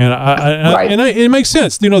 And it makes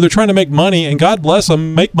sense. You know, they're trying to make money, and God bless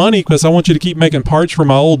them, make money, because I want you to keep making parts for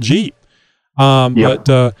my old Jeep.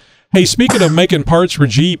 But hey, speaking of making parts for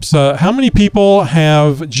Jeeps, how many people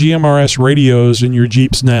have GMRS radios in your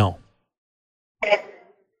Jeeps now?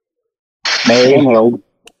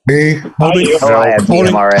 Me.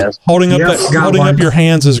 Holding up your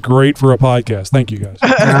hands is great for a podcast. Thank you, guys.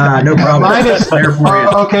 No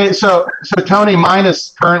problem. Okay, so Tony, mine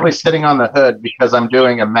is currently sitting on the hood because I'm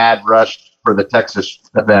doing a mad rush for the Texas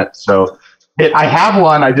event. So I have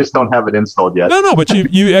one, I just don't have it installed yet. No, but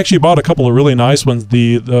you actually bought a couple of really nice ones.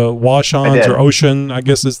 The Wash-Ons or Ocean, I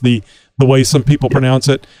guess is the way some people pronounce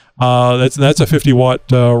it. That's a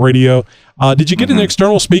 50-watt radio. Did you get an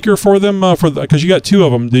external speaker for them? Because you got two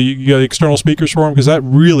of them. You got external speakers for them? Because that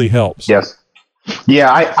really helps. Yes.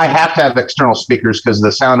 Yeah, I have to have external speakers because of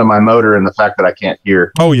the sound of my motor and the fact that I can't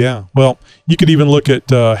hear. Oh yeah. Well, you could even look at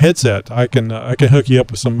headset. I can hook you up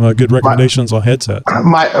with some good recommendations on headsets.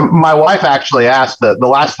 My wife actually asked the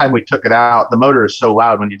last time we took it out. The motor is so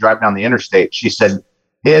loud when you drive down the interstate. She said,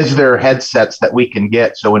 "Is there headsets that we can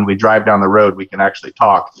get so when we drive down the road we can actually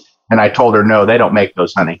talk?" And I told her, "No, they don't make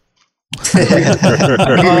those, honey."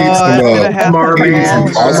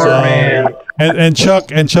 And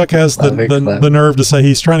Chuck has the nerve to say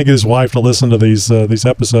he's trying to get his wife to listen to these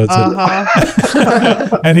episodes,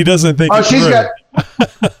 and he doesn't think. Oh, she's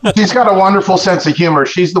got a wonderful sense of humor.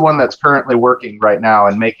 She's the one that's currently working right now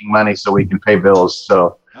and making money so we can pay bills.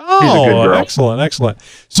 So she's a good girl. Excellent.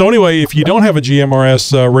 So anyway, if you don't have a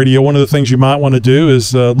GMRS radio, one of the things you might want to do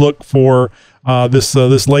is look for this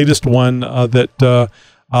latest one that.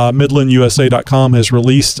 MidlandUSA.com has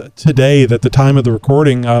released today at the time of the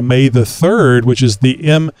recording, May the 3rd, which is the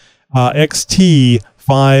MXT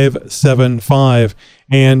 575.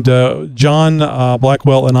 And John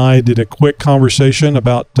Blackwell and I did a quick conversation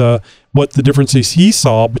about what the differences he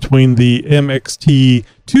saw between the MXT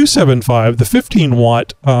 275, the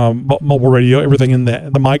 15-watt mobile radio, everything in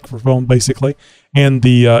the microphone basically, and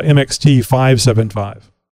the MXT 575.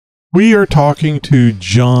 We are talking to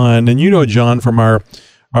John, and you know John from our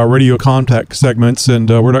radio contact segments, and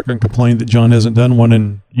we're not going to complain that John hasn't done one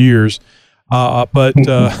in years. But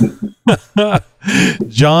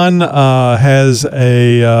John has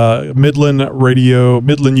a Midland radio,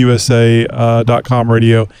 MidlandUSA.com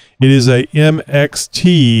radio. It is a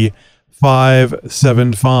MXT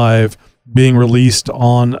 575 being released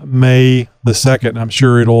on May the 2nd. I'm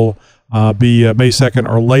sure it'll be May 2nd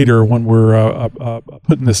or later when we're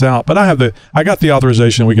putting this out. But I got the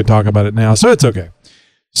authorization. We can talk about it now, so it's okay.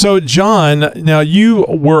 So, John, now you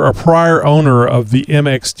were a prior owner of the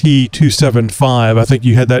MXT 275. I think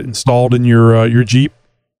you had that installed in your Jeep.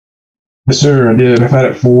 Yes, sir, I did. I've had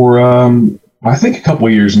it for I think a couple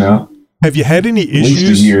of years now. Have you had any issues? At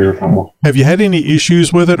least a year. Have you had any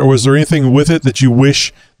issues with it, or was there anything with it that you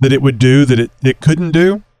wish that it would do that it couldn't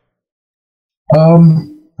do? I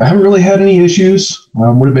haven't really had any issues.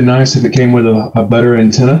 Would have been nice if it came with a better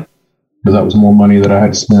antenna, because that was more money that I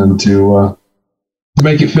had to spend to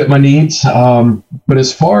make it fit my needs. But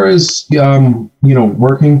as far as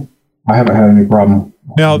working, I haven't had any problem.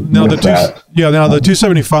 Now the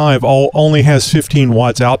 275 only has 15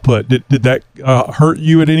 watts output. Did that hurt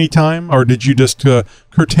you at any time, or did you just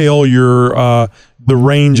curtail your the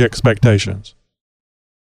range expectations?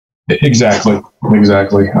 Exactly.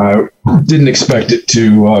 I didn't expect it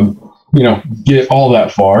to get all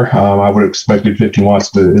that far. I would have expected 15 watts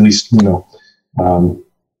to at least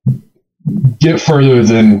get further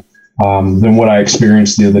than what I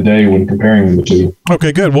experienced the other day when comparing the two.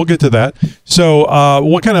 Okay, good. We'll get to that. So,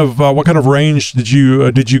 what kind of range did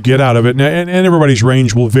you get out of it? And everybody's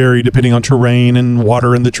range will vary depending on terrain and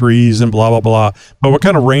water in the trees and blah blah blah. But what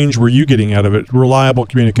kind of range were you getting out of it? Reliable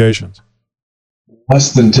communications.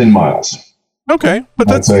 Less than 10 miles. Okay, but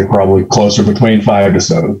I'd say probably closer between 5 to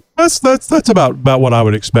 7. That's about what I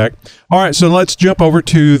would expect. All right, so let's jump over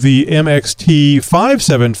to the MXT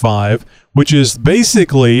 575, which is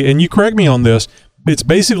basically, and you correct me on this, it's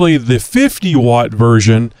basically the 50-watt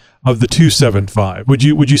version of the 275. Would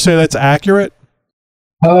you say that's accurate?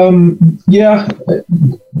 Yeah,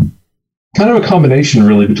 kind of a combination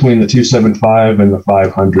really between the 275 and the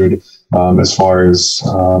 500 as far as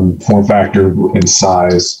form factor and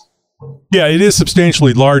size. Yeah, it is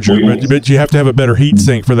substantially larger, but you have to have a better heat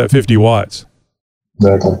sink for that 50 watts.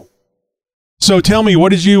 Exactly. So tell me,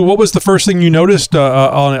 what was the first thing you noticed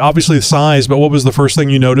on obviously the size, but what was the first thing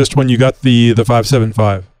you noticed when you got the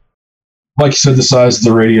 575? Like you said, the size of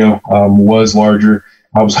the radio was larger.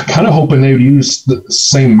 I was kind of hoping they would use the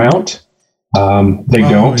same mount. They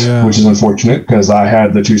don't, which is unfortunate because I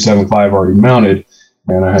had the 275 already mounted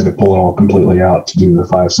and I had to pull it all completely out to do the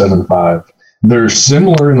 575. They're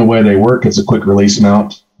similar in the way they work. It's a quick release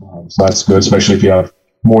mount, so that's good, especially if you have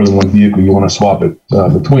more than one vehicle you want to swap it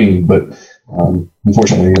between. But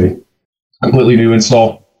unfortunately, a completely new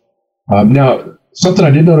install. Now, something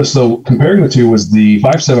I did notice, though, comparing the two, was the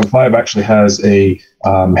 575 actually has a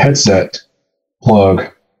headset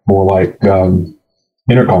plug for like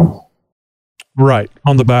intercom. Right,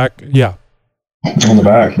 on the back, yeah. On the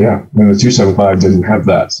back, yeah. And the 275 didn't have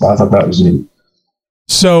that, so I thought that was neat.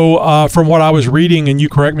 So from what I was reading, and you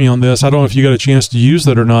correct me on this, I don't know if you got a chance to use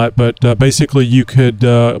that or not, but basically you could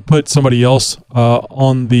put somebody else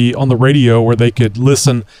on the radio where they could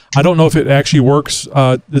listen. I don't know if it actually works.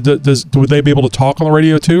 Would they be able to talk on the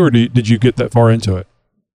radio too, or did you get that far into it?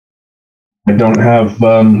 I don't have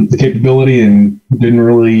the capability and didn't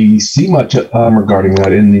really see much regarding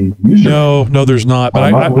that in the user. No, there's not. But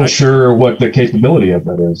I'm not real sure what the capability of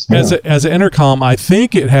that is. Yeah. As an intercom, I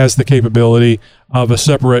think it has the capability of a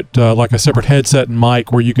separate, like a separate headset and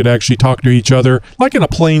mic, where you could actually talk to each other, like in a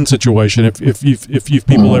plane situation. If you've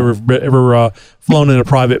people ever flown in a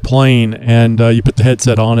private plane, and you put the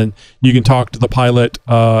headset on and you can talk to the pilot,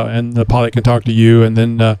 and the pilot can talk to you, and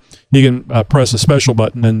then you can press a special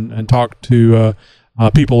button and talk to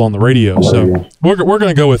people on the radio. So we're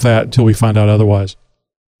going to go with that until we find out otherwise.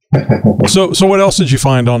 So what else did you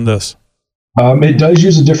find on this? It does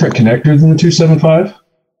use a different connector than the 275.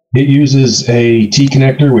 It uses a T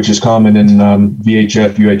connector, which is common in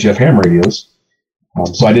VHF, UHF ham radios.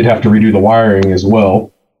 So I did have to redo the wiring as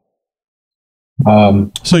well.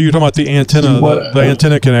 So you're talking about the antenna. The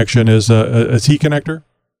antenna connection is a T connector?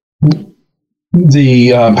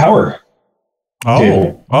 The power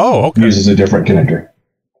cable okay. uses a different connector.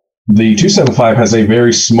 The 275 has a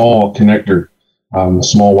very small connector.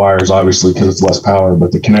 Small wires, obviously, because it's less power,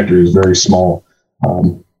 but the connector is very small,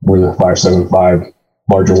 where the 575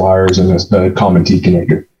 larger wires and a common T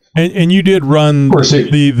connector. And you did run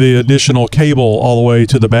the additional cable all the way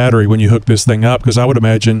to the battery when you hooked this thing up, because I would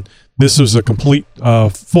imagine this was a complete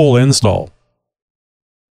full install.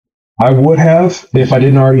 I would have, if I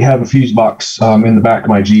didn't already have a fuse box in the back of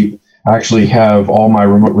my Jeep. I actually have all my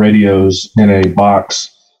remote radios in a box,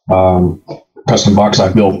 custom box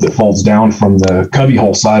I built that folds down from the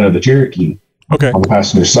cubbyhole side of the Cherokee. Okay. On the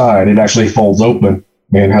passenger side, it actually folds open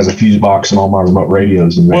and has a fuse box and all my remote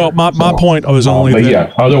radios in there. Well, my point was only but that...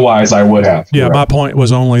 yeah, otherwise I would have. Yeah, my point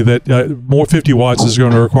was only that more 50 watts is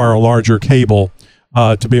going to require a larger cable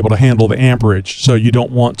to be able to handle the amperage. So you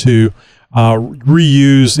don't want to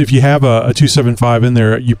reuse, if you have a 275 in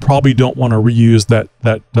there, you probably don't want to reuse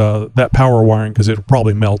that power wiring, because it'll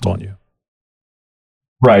probably melt on you.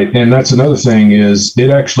 Right, and that's another thing is it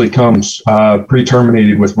actually comes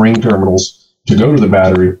pre-terminated with ring terminals to go to the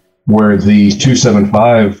battery, where the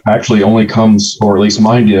 275 actually only comes, or at least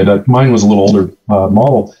mine did. Mine was a little older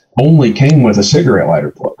model, only came with a cigarette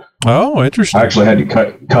lighter plug. Oh, interesting. I actually had to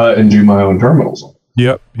cut and do my own terminals.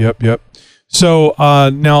 Yep. So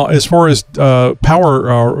now, as far as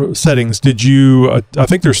power settings, did you? I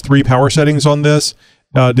think there's 3 power settings on this.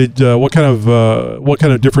 What kind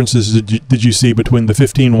of differences did you see between the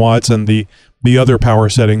 15 watts and the other power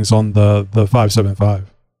settings on the 575?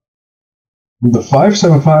 The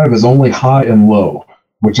 575 is only high and low,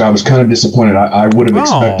 which I was kind of disappointed. I would have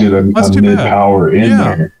expected a mid power in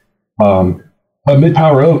there. A mid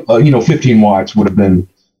power, 15 watts would have been,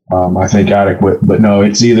 I think, adequate. But no,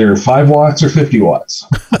 it's either 5 watts or 50 watts.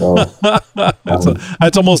 So,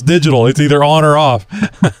 that's almost digital. It's either on or off.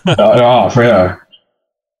 Off, yeah.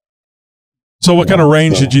 So what kind of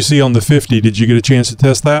range did you see on the 50? Did you get a chance to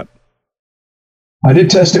test that? I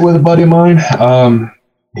did test it with a buddy of mine.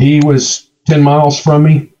 He was 10 miles from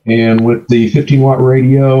me, and with the 15-watt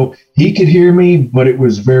radio, he could hear me, but it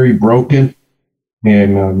was very broken,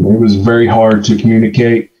 and it was very hard to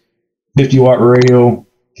communicate. 50-watt radio,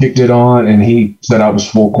 kicked it on, and he said I was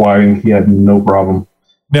full quieting. He had no problem.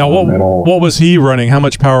 Now, what was he running? How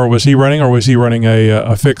much power was he running, or was he running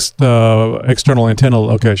a fixed external antenna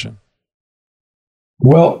location?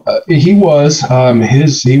 Well, he was.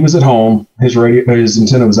 He was at home. His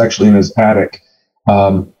antenna was actually in his attic.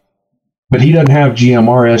 But he doesn't have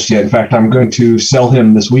GMRS yet. In fact, I'm going to sell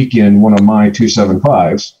him this weekend one of my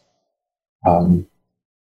 275s.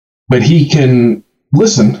 But he can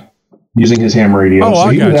listen using his ham radio. So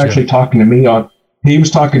he was actually talking to me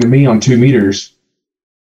on 2 meters,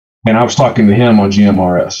 and I was talking to him on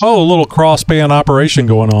GMRS. Oh, a little cross-band operation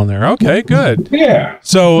going on there. Okay, good. Yeah.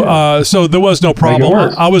 So so there was no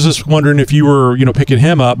problem. I was just wondering if you were, picking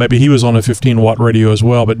him up. Maybe he was on a 15-watt radio as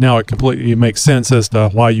well, but now it completely makes sense as to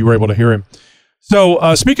why you were able to hear him.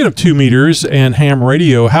 So speaking of 2 meters and ham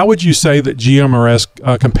radio, how would you say that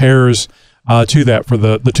GMRS compares to that for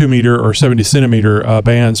the 2 meter or 70 centimeter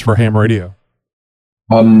bands for ham radio?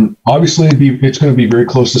 Obviously, it's going to be very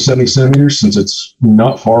close to 70 centimeters since it's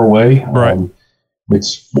not far away. Right.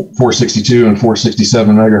 It's 462 and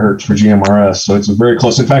 467 megahertz for GMRS, so it's very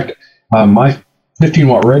close. In fact, my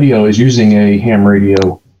 15-watt radio is using a ham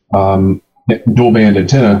radio dual band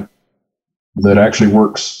antenna that actually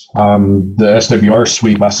works. The SWR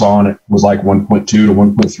sweep I saw on it was like 1.2 to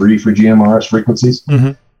 1.3 for GMRS frequencies.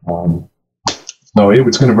 Mm-hmm. So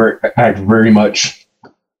it's going to act very much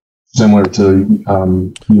similar to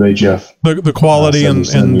UHF. The quality and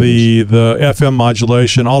the FM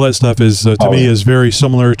modulation, all that stuff is to me is very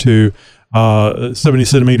similar to 70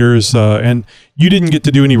 centimeters, and you didn't get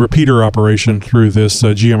to do any repeater operation through this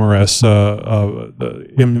GMRS the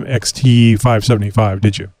MXT 575,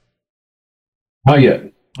 did you? Not yet.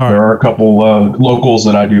 There are a couple locals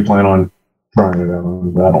that I do plan on trying it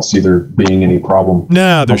out, but I don't see there being any problem.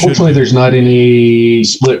 No, unfortunately, there's not any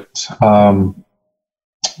split.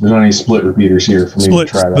 There's not any split repeaters here for me to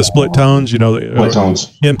try that. The split tones, split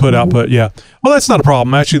tones. Input, output, yeah. Well, that's not a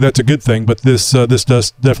problem. Actually, that's a good thing, but this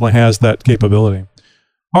definitely has that capability.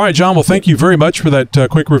 All right, John, well, thank you very much for that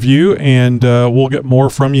quick review, and we'll get more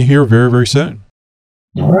from you here very, very soon.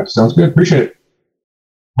 All right, sounds good. Appreciate it.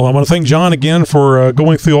 Well, I want to thank John again for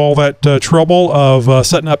going through all that trouble of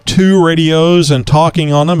setting up 2 radios and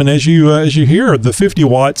talking on them. And as you hear, the 50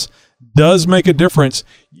 watts does make a difference.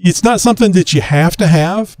 It's not something that you have to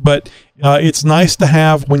have, but it's nice to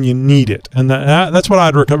have when you need it. And that's what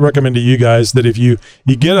I'd recommend to you guys, that if you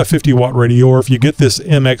get a 50 watt radio, or if you get this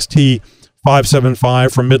MXT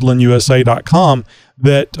 575 from MidlandUSA.com,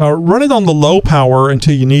 that run it on the low power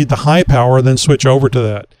until you need the high power, then switch over to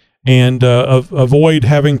that. And avoid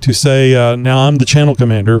having to say, now I'm the channel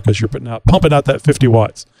commander, because you're pumping out that 50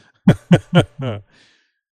 watts.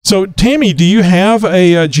 So, Tammy, do you have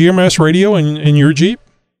a GMRS radio in your Jeep?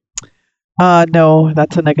 No,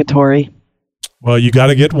 that's a negatory. Well, you got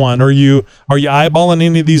to get one. Are you eyeballing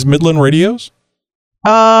any of these Midland radios?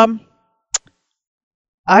 I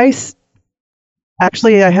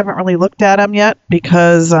haven't really looked at them yet,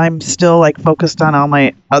 because I'm still focused on all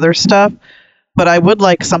my other stuff. But I would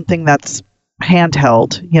like something that's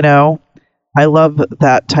handheld, I love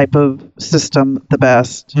that type of system the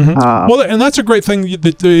best. Mm-hmm. Well, and that's a great thing,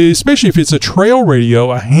 especially if it's a trail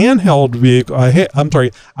radio. A handheld vehicle, a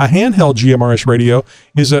handheld GMRS radio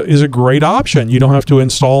is a great option. You don't have to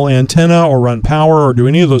install antenna or run power or do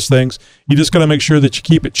any of those things. You just got to make sure that you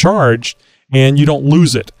keep it charged and you don't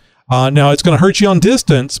lose it. Now, it's going to hurt you on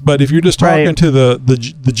distance, but if you're just talking to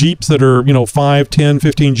the Jeeps that are 5, 10,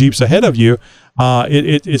 15 Jeeps ahead of you,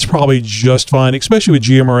 it's probably just fine, especially with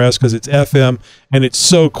GMRS, because it's FM and it's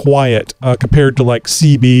so quiet compared to like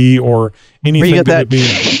CB or anything that would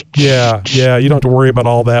be. Yeah, you don't have to worry about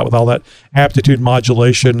all that with all that aptitude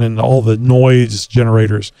modulation and all the noise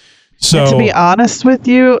generators. So, and to be honest with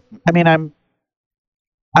you,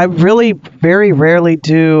 I really very rarely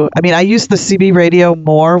do. I use the CB radio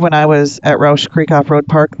more when I was at Roush Creek Off-Road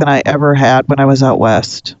Park than I ever had when I was out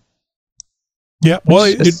west. Yeah, well,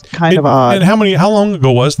 it's kind of odd. And how long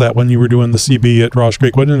ago was that when you were doing the CB at Roush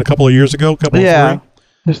Creek? Wasn't it a couple of years ago?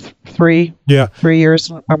 Three. Yeah, 3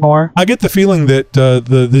 years or more. I get the feeling that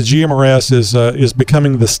the GMRS is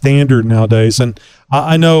becoming the standard nowadays, and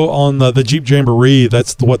I know on the Jeep Jamboree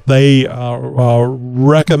that's what they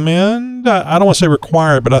recommend. I don't want to say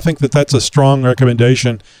require, but I think that's a strong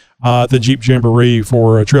recommendation. The Jeep Jamboree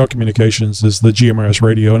for trail communications is the GMRS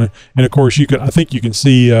radio, and of course you can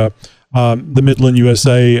see the Midland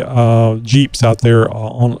USA Jeeps out there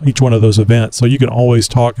on each one of those events. So you can always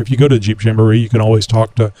talk. If you go to Jeep Jamboree, you can always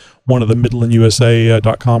talk to one of the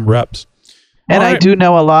MidlandUSA.com reps. And I do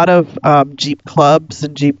know a lot of Jeep clubs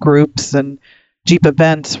and Jeep groups and Jeep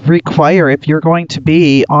events require, if you're going to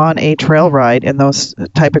be on a trail ride in those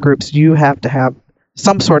type of groups, you have to have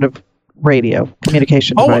some sort of radio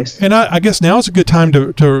communication device. And I guess now is a good time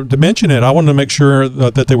to mention it. I wanted to make sure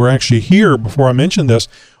that they were actually here before I mentioned this.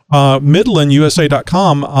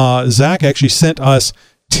 MidlandUSA.com, Zach actually sent us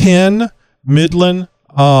 10 Midland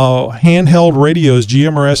handheld radios,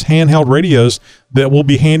 GMRS handheld radios, that we'll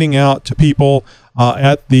be handing out to people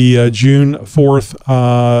at the June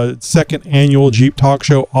 4th second annual Jeep Talk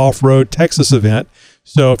Show Off-Road Texas event.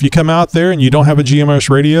 So if you come out there and you don't have a GMRS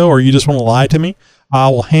radio, or you just want to lie to me, I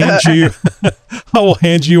will hand you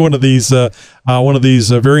one of these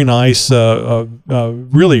very nice,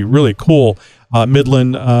 really, really cool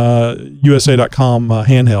Midland USA.com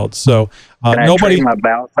handhelds. So Can I trade my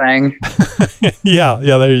bow thing? yeah,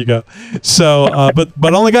 there you go. So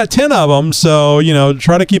but only got 10 of them. So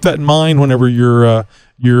try to keep that in mind whenever you're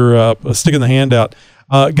sticking the hand out.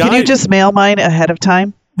 Can you just mail mine ahead of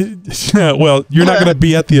time? Well, you're not going to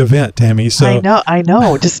be at the event, Tammy. So I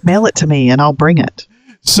know. Just mail it to me and I'll bring it.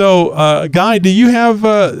 So, Guy, do you have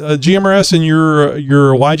a GMRS in your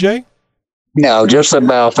YJ? No, just the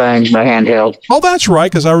bow thing, the handheld. Oh, that's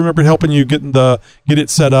right, because I remember helping you get it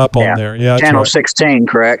set up on there. Yeah, channel 16,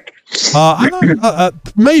 correct?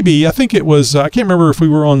 Maybe. I think it was. I can't remember if we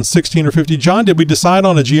were on 16 or 50. John, did we decide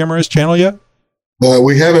on a GMRS channel yet?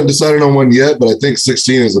 We haven't decided on one yet, but I think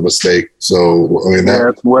 16 is a mistake. So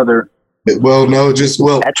that's weather. That's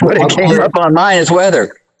what it came up on mine is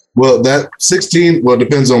weather. Well, that 16. Well, it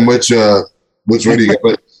depends on which radio you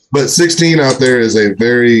get, but 16 out there is a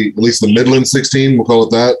very, at least the Midland 16, we'll call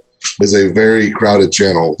it that, is a very crowded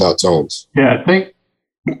channel without tones. Yeah, I think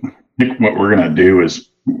what we're going to do is,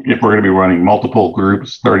 if we're going to be running multiple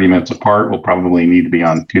groups 30 minutes apart, we'll probably need to be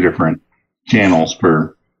on 2 different channels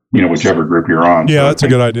for, whichever group you're on. Yeah, that's a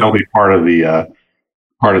good idea. That'll be part of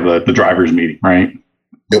the drivers meeting, right?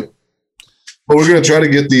 Yep. Well, we're going to try to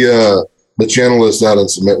get the channel list out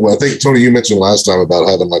and submit. Well, I think, Tony, you mentioned last time about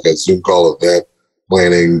having like a Zoom call event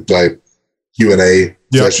planning type Q&A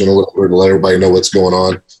session or whatever to let everybody know what's going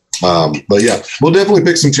on. But yeah, we'll definitely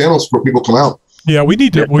pick some channels before people come out. Yeah, we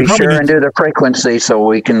need to. Be sure and do the frequency so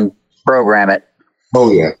we can program it.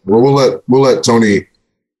 Oh yeah, well we'll let Tony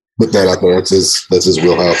put that out there. That's his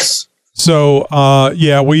wheelhouse. So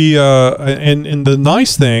we and the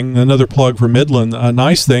nice thing, another plug for Midland, a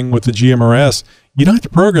nice thing with the GMRS, you don't have to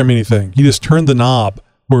program anything. You just turn the knob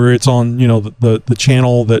where it's on, the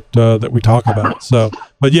channel that we talk about. So,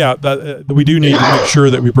 but yeah, we do need to make sure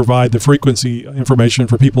that we provide the frequency information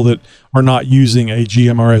for people that are not using a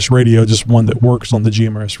GMRS radio, just one that works on the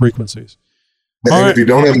GMRS frequencies. And if you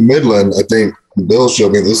don't have Midland, I think Bill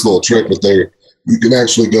showed me this little trick that you can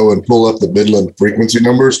actually go and pull up the Midland frequency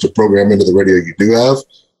numbers to program into the radio you do have.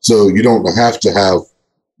 So you don't have to have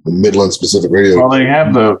the Midland specific radio. Well, they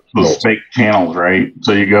have those fake channels, right?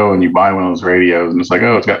 So you go and you buy one of those radios and it's like,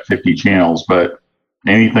 oh, it's got 50 channels, but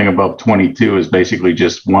anything above 22 is basically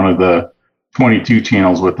just one of the 22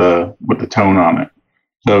 channels with the tone on it.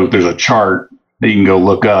 So there's a chart that you can go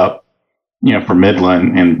look up, for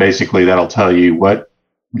Midland, and basically that'll tell you what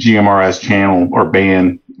GMRS channel or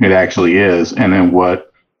band it actually is, and then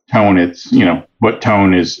what tone what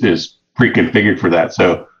tone is pre-configured for that.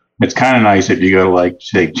 So it's kind of nice if you go to, like,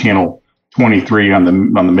 say, channel 23 on the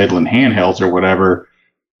Midland handhelds or whatever,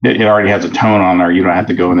 it already has a tone on there. You don't have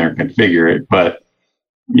to go in there and configure it. But,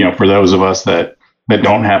 for those of us that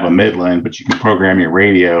don't have a Midland, but you can program your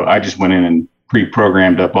radio, I just went in and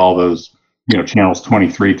pre-programmed up all those, channels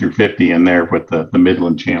 23 through 50 in there with the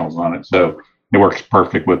Midland channels on it. So it works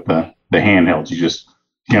perfect with the handhelds. You just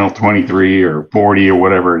channel 23 or 40 or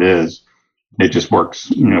whatever it is. It just works,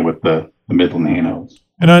 with the Midland handhelds.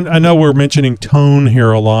 And I know we're mentioning tone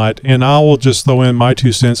here a lot, and I will just throw in my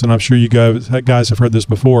 2 cents, and I'm sure you guys have heard this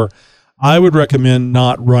before. I would recommend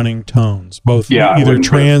not running tones, both either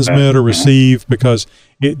transmit or receive, because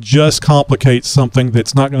it just complicates something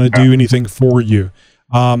that's not going to do anything for you.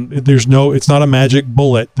 It's not a magic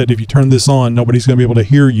bullet that if you turn this on, nobody's going to be able to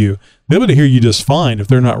hear you. They're able to hear you just fine if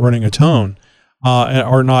they're not running a tone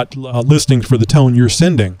or not listening for the tone you're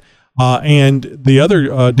sending. And the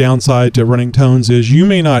other downside to running tones is you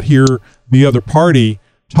may not hear the other party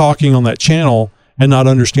talking on that channel and not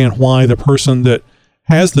understand why the person that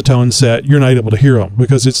has the tone set, you're not able to hear them,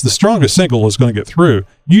 because it's the strongest signal is going to get through.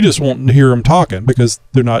 You just won't hear them talking because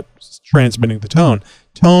they're not transmitting the tone.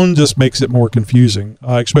 Tone just makes it more confusing,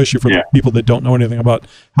 especially for the people that don't know anything about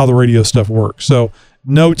how the radio stuff works. So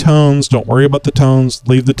no tones, don't worry about the tones,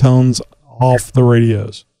 leave the tones off the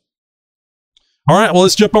radios. All right, well,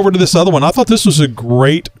 let's jump over to this other one. I thought this was a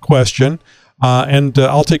great question, and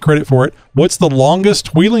I'll take credit for it. What's the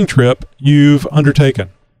longest wheeling trip you've undertaken?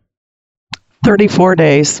 34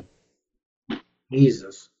 days.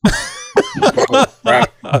 Jesus.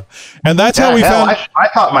 And that's how we found. I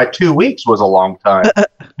thought my 2 weeks was a long time.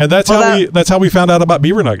 And that's how we found out about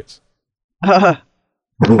beaver nuggets.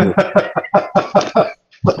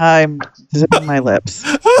 I'm zipping my lips.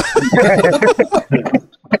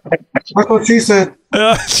 That's what she said.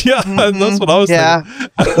 That's what I was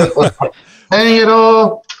thinking. Hang it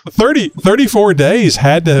all. 34 days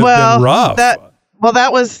had to have been rough.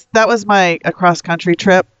 That was my cross country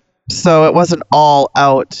trip, so it wasn't all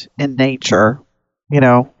out in nature,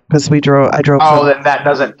 because I drove. Oh, then that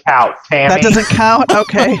doesn't count, Tammy. That doesn't count?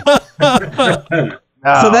 Okay.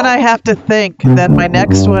 No. So then I have to think. Then my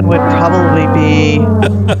next one would probably be.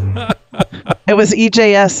 It was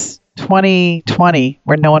EJS 2020,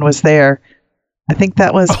 where no one was there. I think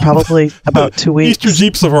that was probably about 2 weeks. Easter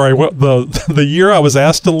Jeep Safari, the year I was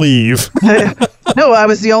asked to leave. No, I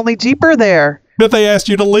was the only Jeeper there. But they asked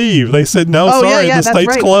you to leave. They said, no, sorry, the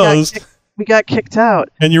state's closed. We got kicked out.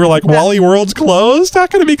 And you were like, Wally World's closed? How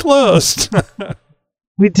can it be closed?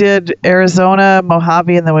 We did Arizona,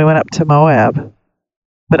 Mojave, and then we went up to Moab.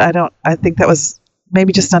 But I think that was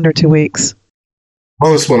maybe just under 2 weeks.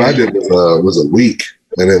 Longest one I did was a week,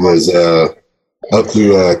 and it was up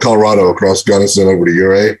through Colorado, across Gunnison over to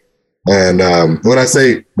Ouray. And when I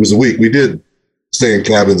say it was a week, we did stay in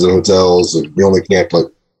cabins and hotels, and we only camped like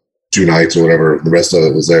 2 nights or whatever. The rest of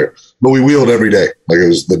it was there, but we wheeled every day. Like it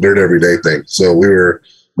was the dirt every day thing. So we were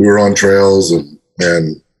on trails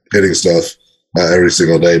and hitting stuff every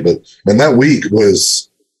single day. And that week was,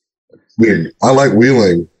 I like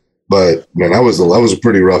wheeling, but man, I was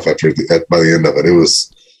pretty rough by the end of it. It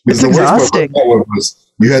was the worst part about that one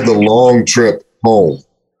was you had the long trip home.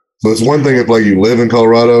 So it's one thing if like you live in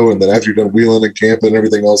Colorado and then after you're done wheeling and camping and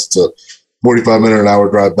everything else, it's a 45-minute, an hour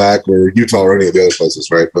drive back, or Utah or any of the other places,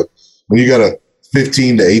 right? But when you got a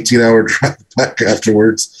 15 to 18-hour drive back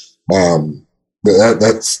afterwards,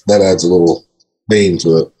 that adds a little pain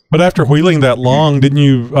to it. But after wheeling that long, didn't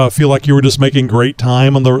you feel like you were just making great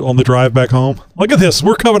time on the drive back home? Look at this,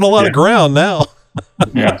 we're covering a lot of ground now.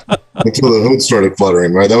 Yeah. Until the hood started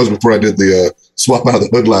fluttering, right? That was before I did the swap out of the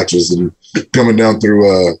hood latches and coming down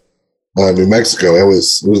through New Mexico. It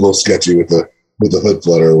was a little sketchy with the hood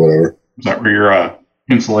flutter or whatever. Is that where your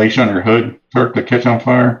insulation or hood started to catch on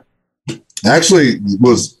fire? Actually,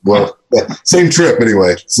 was same trip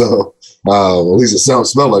anyway. So at least it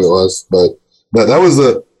smelled like it was. But that was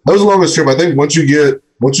the longest trip. I think once you get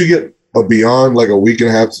beyond like a week and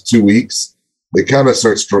a half to 2 weeks, it kind of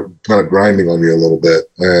starts kind of grinding on you a little bit.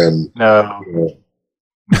 And no.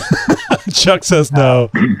 Chuck says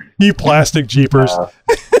no. You plastic jeepers.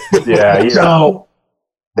 Yeah. So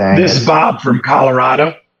this is Bob from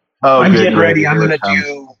Colorado. Oh, I'm getting ready. I'm going to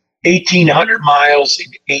do 1,800 miles in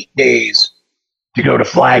 8 days to go to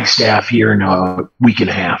Flagstaff here in a week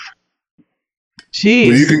and a half. Jeez.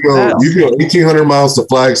 So you can go 1,800 miles to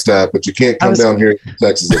Flagstaff, but you can't come down here to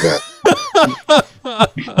Texas event.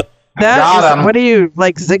 What are you,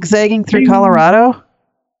 like zigzagging through Colorado?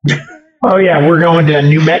 Oh yeah, we're going to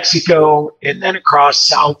New Mexico and then across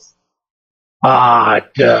south to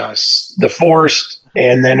the forest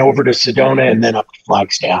and then over to Sedona and then up to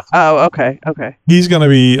Flagstaff. Oh, okay. He's going to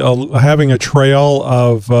be having a trail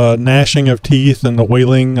of gnashing of teeth and the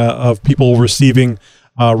wailing of people receiving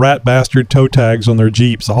rat bastard toe tags on their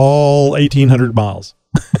Jeeps, all 1,800 miles.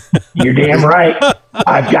 You're damn right.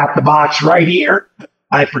 I've got the box right here.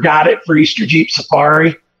 I forgot it for Easter Jeep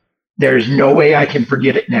Safari. There's no way I can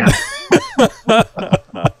forget it now.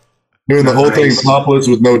 Doing the whole thing topless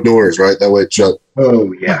with no doors, right? That way Chuck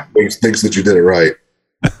thinks that you did it right.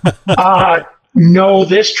 No,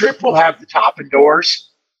 this trip will have the top and doors.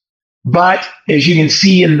 But as you can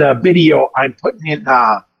see in the video, I'm putting in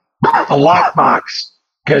a lockbox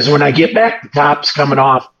because when I get back, the top's coming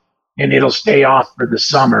off and it'll stay off for the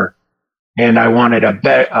summer. And I wanted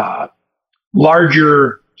a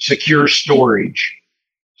larger, secure storage.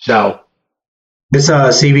 So this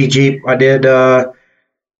CB Jeep, I did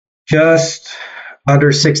just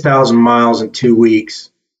under 6,000 miles in 2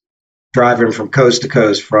 weeks, driving from coast to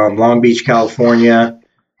coast, from Long Beach, California,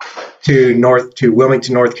 to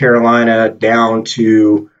Wilmington, North Carolina, down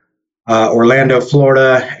to Orlando,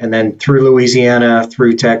 Florida, and then through Louisiana,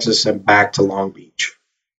 through Texas, and back to Long Beach.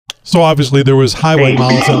 So obviously there was highway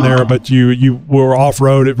miles in there, but you were off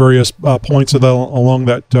road at various points along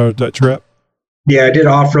that trip. Yeah, I did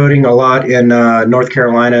off-roading a lot in North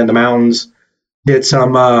Carolina in the mountains. Did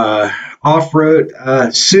some off-road,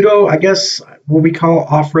 pseudo, I guess, what we call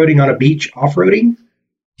off-roading on a beach off-roading.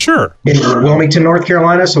 Sure. In Wilmington, North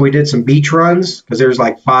Carolina. So we did some beach runs because there's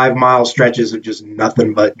like 5-mile stretches of just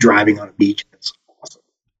nothing but driving on a beach. It's awesome.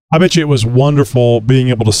 I bet you it was wonderful being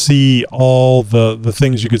able to see all the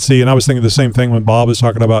things you could see. And I was thinking the same thing when Bob was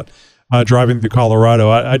talking about driving through Colorado.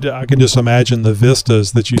 I can just imagine the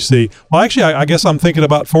vistas that you see. Well, actually, I guess I'm thinking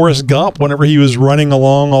about Forrest Gump whenever he was running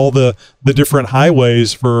along all the different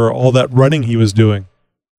highways for all that running he was doing.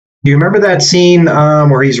 Do you remember that scene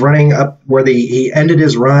where he's running up, where he ended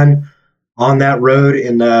his run on that road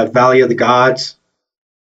in the Valley of the Gods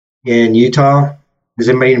in Utah? Does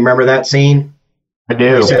anybody remember that scene? I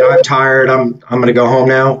do. He said, "I'm tired. I'm going to go home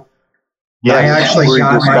now." Yeah, I actually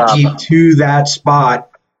got my Jeep to that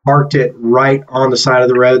spot, parked it right on the side of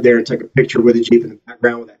the road there, and took a picture with the Jeep in the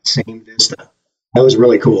background with that same vista. That was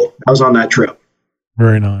really cool. I was on that trip.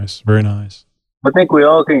 Very nice. Very nice. I think we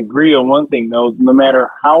all can agree on one thing, though. No matter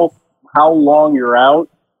how long you're out,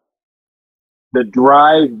 the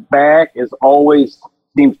drive back is always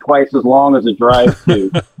seems twice as long as the drive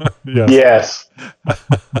to. Yes.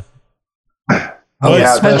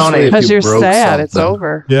 Because you're sad, it's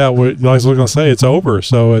over. Yeah, I was going to say it's over.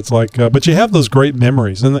 So it's like, but you have those great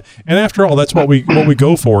memories, and after all, that's what we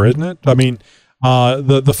go for, isn't it? I mean,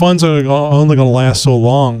 the fun's only going to last so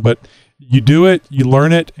long, but you do it, you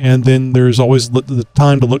learn it, and then there's always the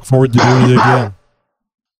time to look forward to doing it again.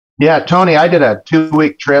 Yeah, Tony, I did a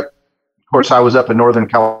 2-week trip. Of course, I was up in Northern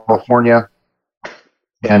California,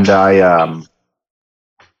 and I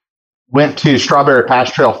Went to Strawberry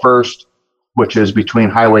Pass Trail first, which is between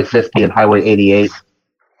Highway 50 and Highway 88.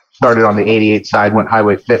 Started on the 88 side, went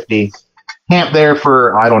Highway 50. Camped there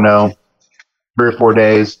for, I don't know, 3 or 4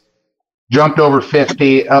 days. Jumped over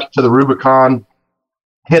 50 up to the Rubicon,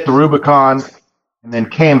 hit the Rubicon, and then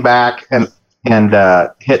came back and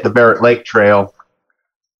hit the Barrett Lake Trail.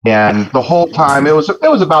 And the whole time, it was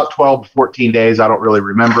about 12 to 14 days. I don't really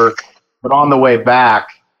remember. But on the way back,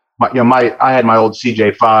 I had my old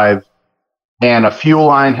CJ5, and a fuel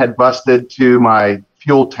line had busted to my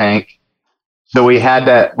fuel tank. So we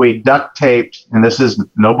duct taped, and this is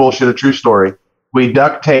no bullshit, a true story. We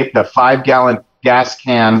duct taped a 5-gallon gas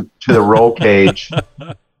can to the roll cage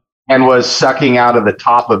and was sucking out of the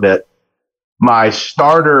top of it. My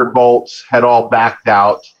starter bolts had all backed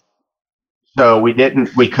out. So we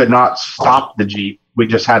could not stop the Jeep. We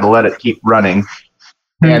just had to let it keep running.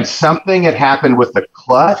 And something had happened with the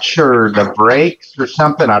clutch or the brakes or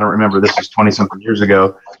something. I don't remember. This is 20-something years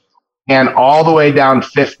ago. And all the way down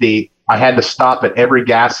 50, I had to stop at every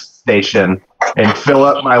gas station and fill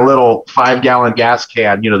up my little 5-gallon gas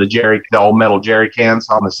can, the old metal jerry cans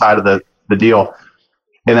on the side of the deal.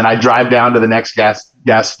 And then I drive down to the next gas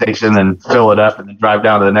station and fill it up, and then drive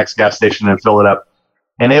down to the next gas station and fill it up.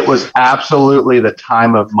 And it was absolutely the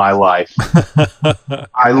time of my life.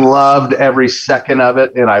 I loved every second of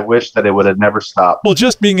it, and I wish that it would have never stopped. Well,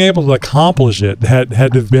 just being able to accomplish it had to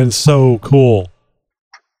have been so cool.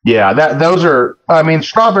 Yeah,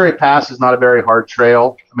 Strawberry Pass is not a very hard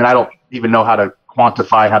trail. I mean, I don't even know how to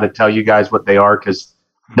quantify, how to tell you guys what they are, because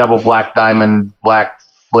double black diamond, black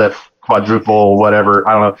flip, quadruple, whatever,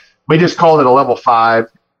 I don't know. We just called it a level 5.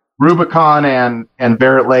 Rubicon and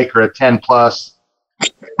Barrett Lake are a 10 plus.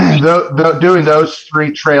 Doing those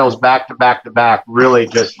 3 trails back to back to back really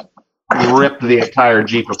just ripped the entire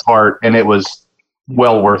Jeep apart, and it was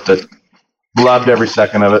well worth it. Loved every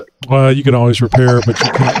second of it. Well, you can always repair, but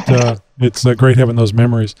you can't. It's great having those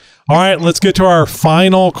memories. All right, let's get to our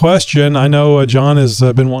final question. I know John has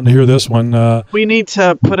been wanting to hear this one. We need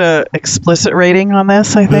to put a explicit rating on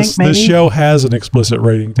this, I think, maybe? This show has an explicit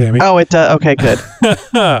rating, Tammy. Oh, it does? Okay, good.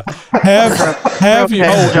 Have you...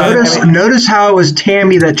 Oh, notice how it was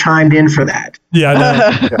Tammy that chimed in for that. Yeah,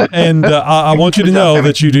 I know. And I want you to know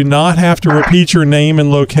that you do not have to repeat your name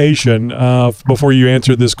and location before you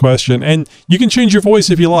answer this question. And you can change your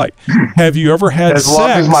voice if you like. Have you ever had sex? As long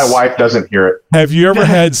as my wife doesn't hear it. Have you ever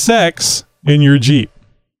had sex in your Jeep?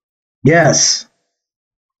 Yes.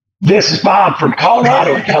 This is Bob from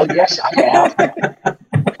Colorado. Hell yes, I have.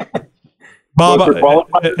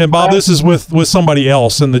 Bob, this is with somebody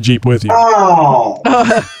else in the Jeep with you. Oh.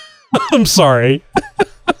 I'm sorry.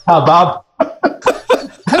 Bob?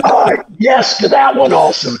 Yes to that one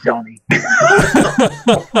also, Tony.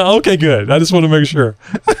 Okay, good. I just want to make sure.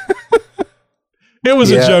 It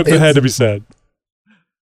was a joke that had to be said.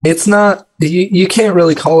 It's not, you can't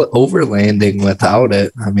really call it overlanding without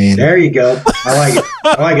it. I mean, there you go. I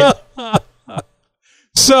like it.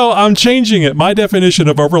 So I'm changing it. My definition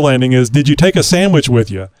of overlanding is, did you take a sandwich with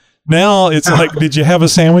you? Now it's like, did you have a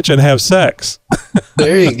sandwich and have sex?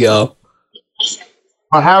 There you go.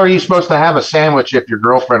 Well, how are you supposed to have a sandwich if your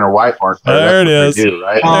girlfriend or wife aren't there? There it is. Do,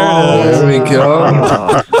 right? There we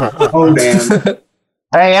go. Oh, man.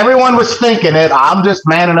 Hey, everyone was thinking it. I'm just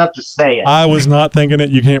man enough to say it. I was not thinking it.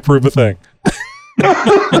 You can't prove a thing.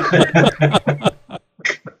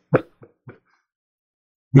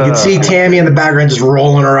 You can see Tammy in the background just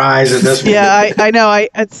rolling her eyes at this one. Yeah, I know.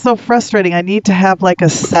 It's so frustrating. I need to have like a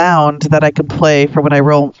sound that I can play for when I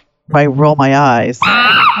roll my eyes. No.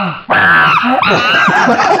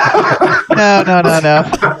 That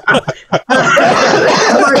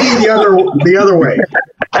might be the other way.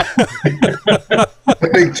 I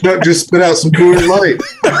think Chuck just spit out some Coors Light.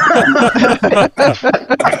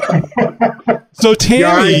 So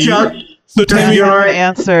Tammy, you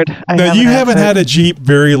answered. Now you haven't had a Jeep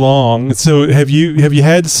very long. So have you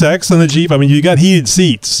had sex on the Jeep? I mean, you got heated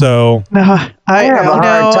seats, so no. I have a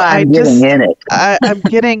hard time getting in it. I'm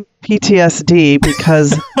getting PTSD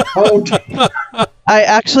because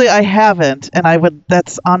I haven't, and I would.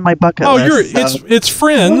 That's on my bucket list. It's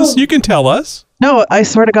friends. You can tell us. No, I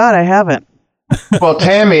swear to God, I haven't. Well,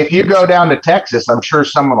 Tammy, if you go down to Texas, I'm sure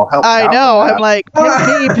someone will help you out. I know. I'm like,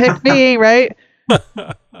 pick me, right?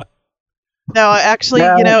 No, actually,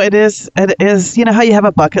 it is, you know how you have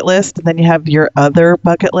a bucket list and then you have your other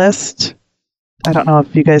bucket list? I don't know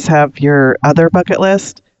if you guys have your other bucket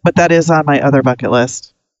list, but that is on my other bucket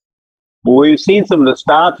list. Well, we've seen some of the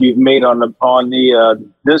stops you've made on the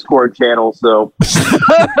Discord channel, so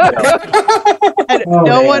And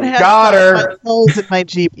no one has holes in my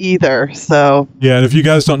Jeep either. So Yeah, and if you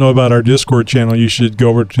guys don't know about our Discord channel, you should go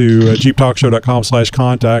over to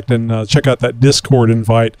jeeptalkshow.com/contact and check out that Discord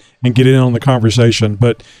invite and get in on the conversation.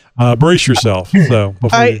 But brace yourself. So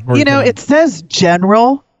it says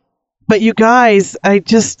general, but you guys,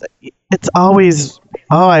 it's always,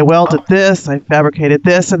 I welded this, I fabricated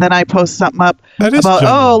this, and then I post something up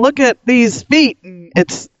about, look at these feet, and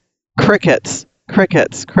it's crickets.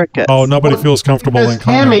 Oh, nobody feels comfortable in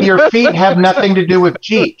Tammy, comment. your feet have nothing to do with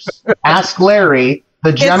Jeeps. Ask Larry.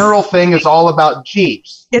 The general thing is all about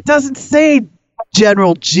Jeeps. It doesn't say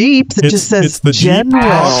general Jeeps. It just says the general.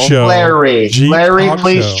 Jeep Talk Show. Larry, Jeep Larry, Talk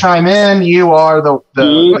please Show. chime in. You are the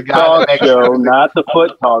Jeep guy Talk that makes Show, not the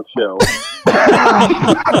Foot Talk Show.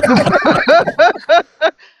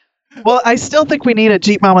 Well, I still think we need a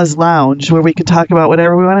Jeep Mama's Lounge where we can talk about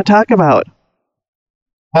whatever we want to talk about.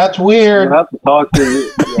 That's weird. You have to talk to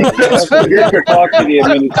the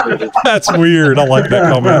administrator. That's weird. I like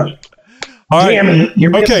that comment. All right. Tammy,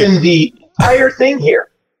 you're missing the entire thing here.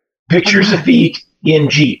 Pictures of feet in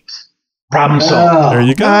Jeeps. Problem solved. There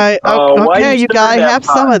you go. Okay, you guys have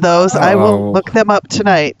some of those. I will look them up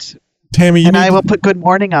tonight. Tammy, I will put good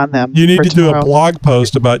morning on them. You need for to do a tomorrow. blog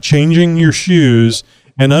post about changing your shoes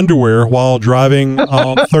and underwear while driving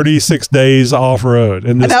 36 days off road.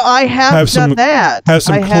 And Now, I have done that. Have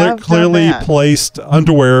some I have done clearly that. placed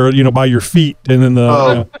underwear, by your feet, and then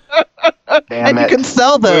the. Damn And you can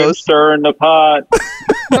sell those. Stir in the pot.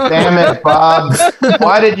 Damn it, Bob.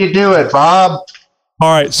 Why did you do it, Bob?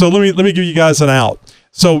 All right, so let me give you guys an out.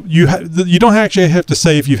 So you don't actually have to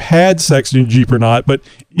say if you've had sex in your Jeep or not, but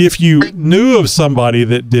if you knew of somebody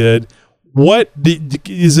that did, do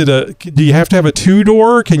you have to have a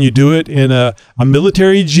 2-door? Can you do it in a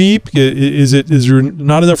military Jeep? Is there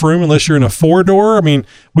not enough room unless you're in a 4-door? I mean,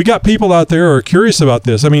 we got people out there who are curious about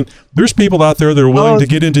this. I mean, there's people out there that are willing to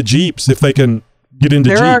get into Jeeps if they can get into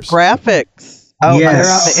There Jeeps. are graphics out there on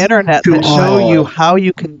the internet that show you how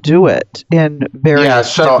you can do it in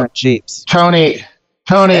various different Jeeps. Tony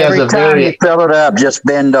Every has a time very you fill it up, just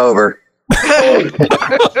bend over.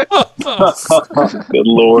 Good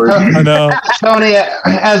Lord. I know. Tony,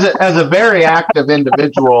 as a very active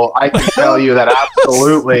individual, I can tell you that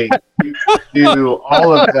absolutely you do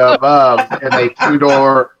all of the above in a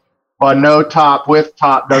 2-door or no top with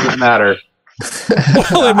top, doesn't matter.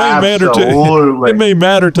 Well, it may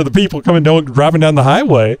matter to the people driving down the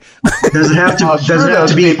highway. Does it have to, Oh, does screw it have to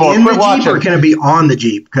those be people. in the Quit Jeep watching. or can it be on the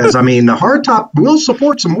Jeep? Because, I mean, the hardtop will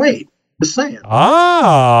support some weight. Just saying.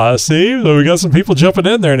 See, so we got some people jumping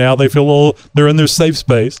in there now. They feel they're in their safe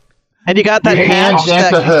space. And you got that Your hands hatch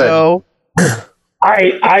at that the can hood. go.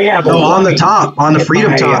 I have No, on the top, on the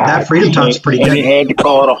Freedom top. That Freedom top's pretty And you good. had to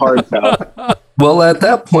call it a hard top. Well, at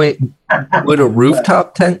that point, would a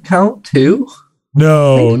rooftop tent count too?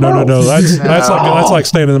 No. That's like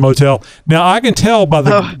staying in the motel. Now I can tell by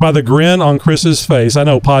the grin on Chris's face. I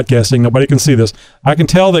know podcasting, nobody can see this. I can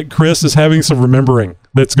tell that Chris is having some remembering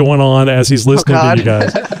that's going on as he's listening to you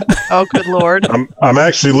guys. Oh, good Lord. I'm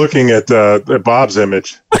actually looking at Bob's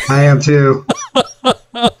image. I am too.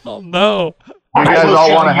 Oh no. You guys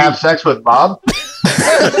all want to have sex with Bob? That's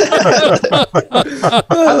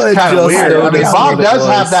kind of weird. I mean, Bob does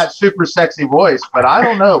have that super sexy voice, but I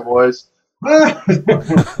don't know, boys.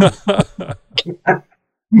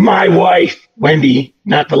 My wife, Wendy,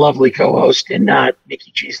 not the lovely co-host and not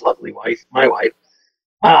Nikki G's lovely wife, my wife,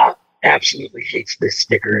 absolutely hates this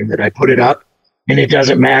sticker and that I put it up. And it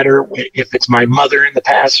doesn't matter if it's my mother in the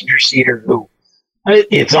passenger seat or who.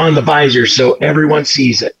 It's on the visor, so everyone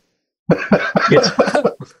sees it.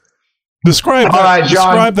 Describe All right,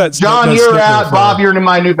 John. Describe that. John, that you're sticker out. for- Bob, you're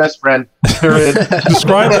my new best friend. Period.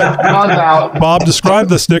 Describe that. John's out. Bob, describe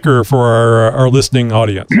the sticker for our listening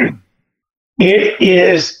audience. It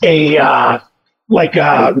is like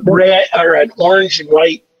a red or an orange and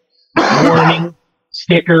white warning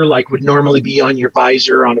sticker, like would normally be on your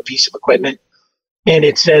visor on a piece of equipment. And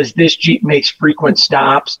it says, "This Jeep makes frequent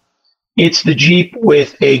stops." It's the Jeep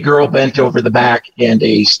with a girl bent over the back and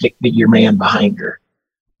a stick figure man behind her.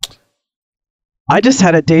 I just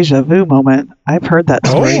had a deja vu moment. I've heard that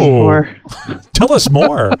story before. Tell us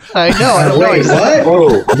more. I know. I Wait,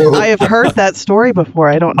 what? I have heard that story before.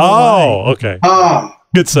 I don't know. Oh, okay. Oh,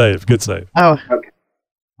 Good save. Good save. Oh,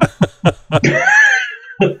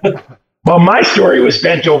 Well, my story was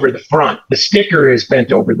bent over the front. The sticker is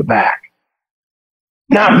bent over the back.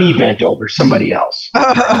 Not me bent over, somebody else.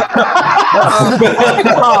 Bob,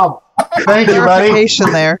 thank you, buddy.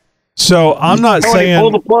 clarification there. So I'm not saying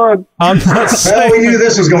pull the plug. I'm not saying we knew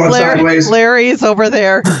this was going sideways. Larry's over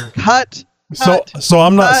there. Cut. So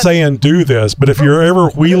I'm not saying do this, but if you're ever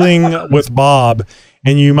wheeling with Bob,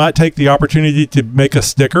 and you might take the opportunity to make a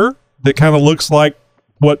sticker that kind of looks like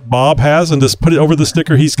what Bob has, and just put it over the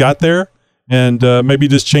sticker he's got there, and maybe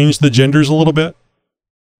just change the genders a little bit.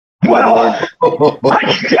 Well,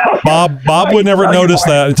 Bob would never notice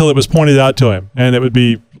that until it was pointed out to him, and it would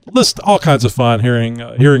be just all kinds of fun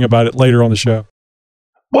hearing about it later on the show.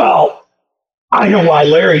 Well, I know why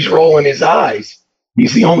Larry's rolling his eyes.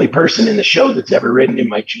 He's the only person in the show that's ever ridden in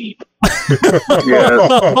my Jeep.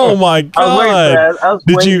 Oh my God! I was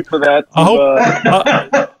waiting for that.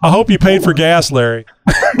 I hope you paid for gas, Larry.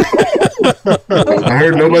 I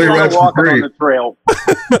heard nobody rides for free. On the trail.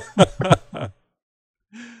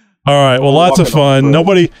 All right. Well, lots of fun.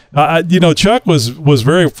 Nobody, Chuck was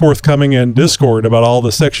very forthcoming in Discord about all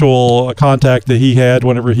the sexual contact that he had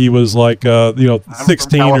whenever he was like,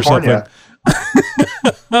 16 or something.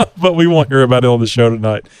 But we won't hear about it on the show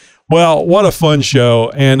tonight. Well, what a fun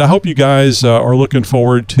show. And I hope you guys are looking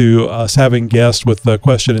forward to us having guests with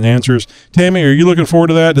question and answers. Tammy, are you looking forward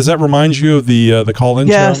to that? Does that remind you of the call-in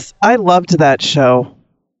show? Yes, I loved that show.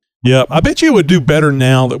 Yeah, I bet you it would do better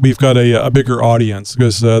now that we've got a bigger audience,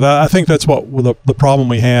 because I think that's what the problem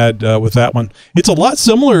we had with that one. It's a lot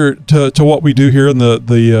similar to what we do here in the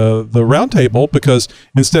roundtable, because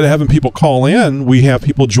instead of having people call in, we have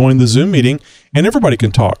people join the Zoom meeting and everybody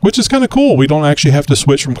can talk, which is kind of cool. We don't actually have to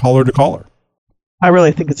switch from caller to caller. I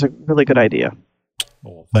really think it's a really good idea.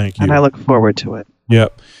 Well, thank you. And I look forward to it.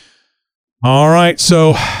 Yep. All right,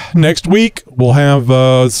 so next week we'll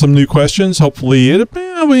have some new questions. Hopefully,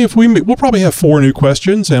 we'll probably have 4 new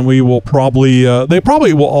questions, and we will probably they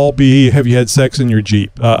probably will all be: have you had sex in your Jeep?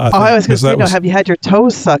 I was going to say, have you had your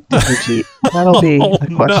toes sucked in your Jeep? That'll be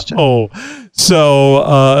the question. No.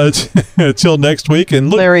 So until next week,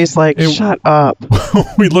 and Larry's like, shut up.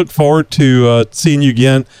 We look forward to seeing you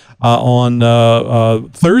again on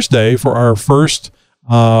Thursday for our fourth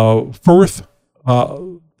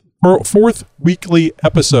weekly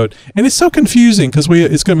episode. And it's so confusing because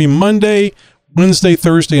it's going to be Monday, Wednesday,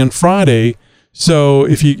 Thursday, and Friday. So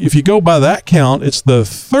if you go by that count, it's the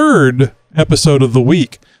 3rd episode of the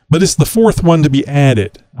week, but it's the 4th one to be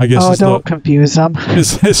added, I guess. Oh, don't confuse them.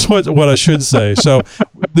 It's what I should say. So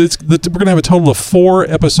we're going to have a total of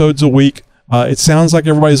 4 episodes a week. It sounds like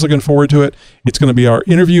everybody's looking forward to it. It's going to be our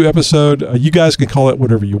interview episode. You guys can call it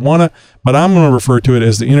whatever you want to, but I'm going to refer to it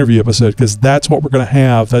as the interview episode because that's what we're going to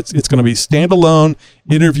have. It's going to be standalone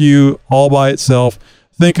interview all by itself.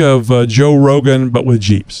 Think of Joe Rogan, but with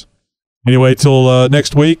Jeeps. Anyway, till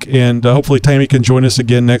next week, and hopefully Tammy can join us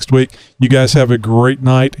again next week. You guys have a great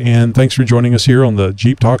night, and thanks for joining us here on the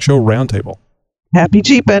Jeep Talk Show Roundtable. Happy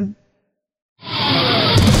Jeepin'.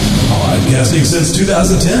 Podcasting since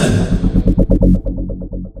 2010.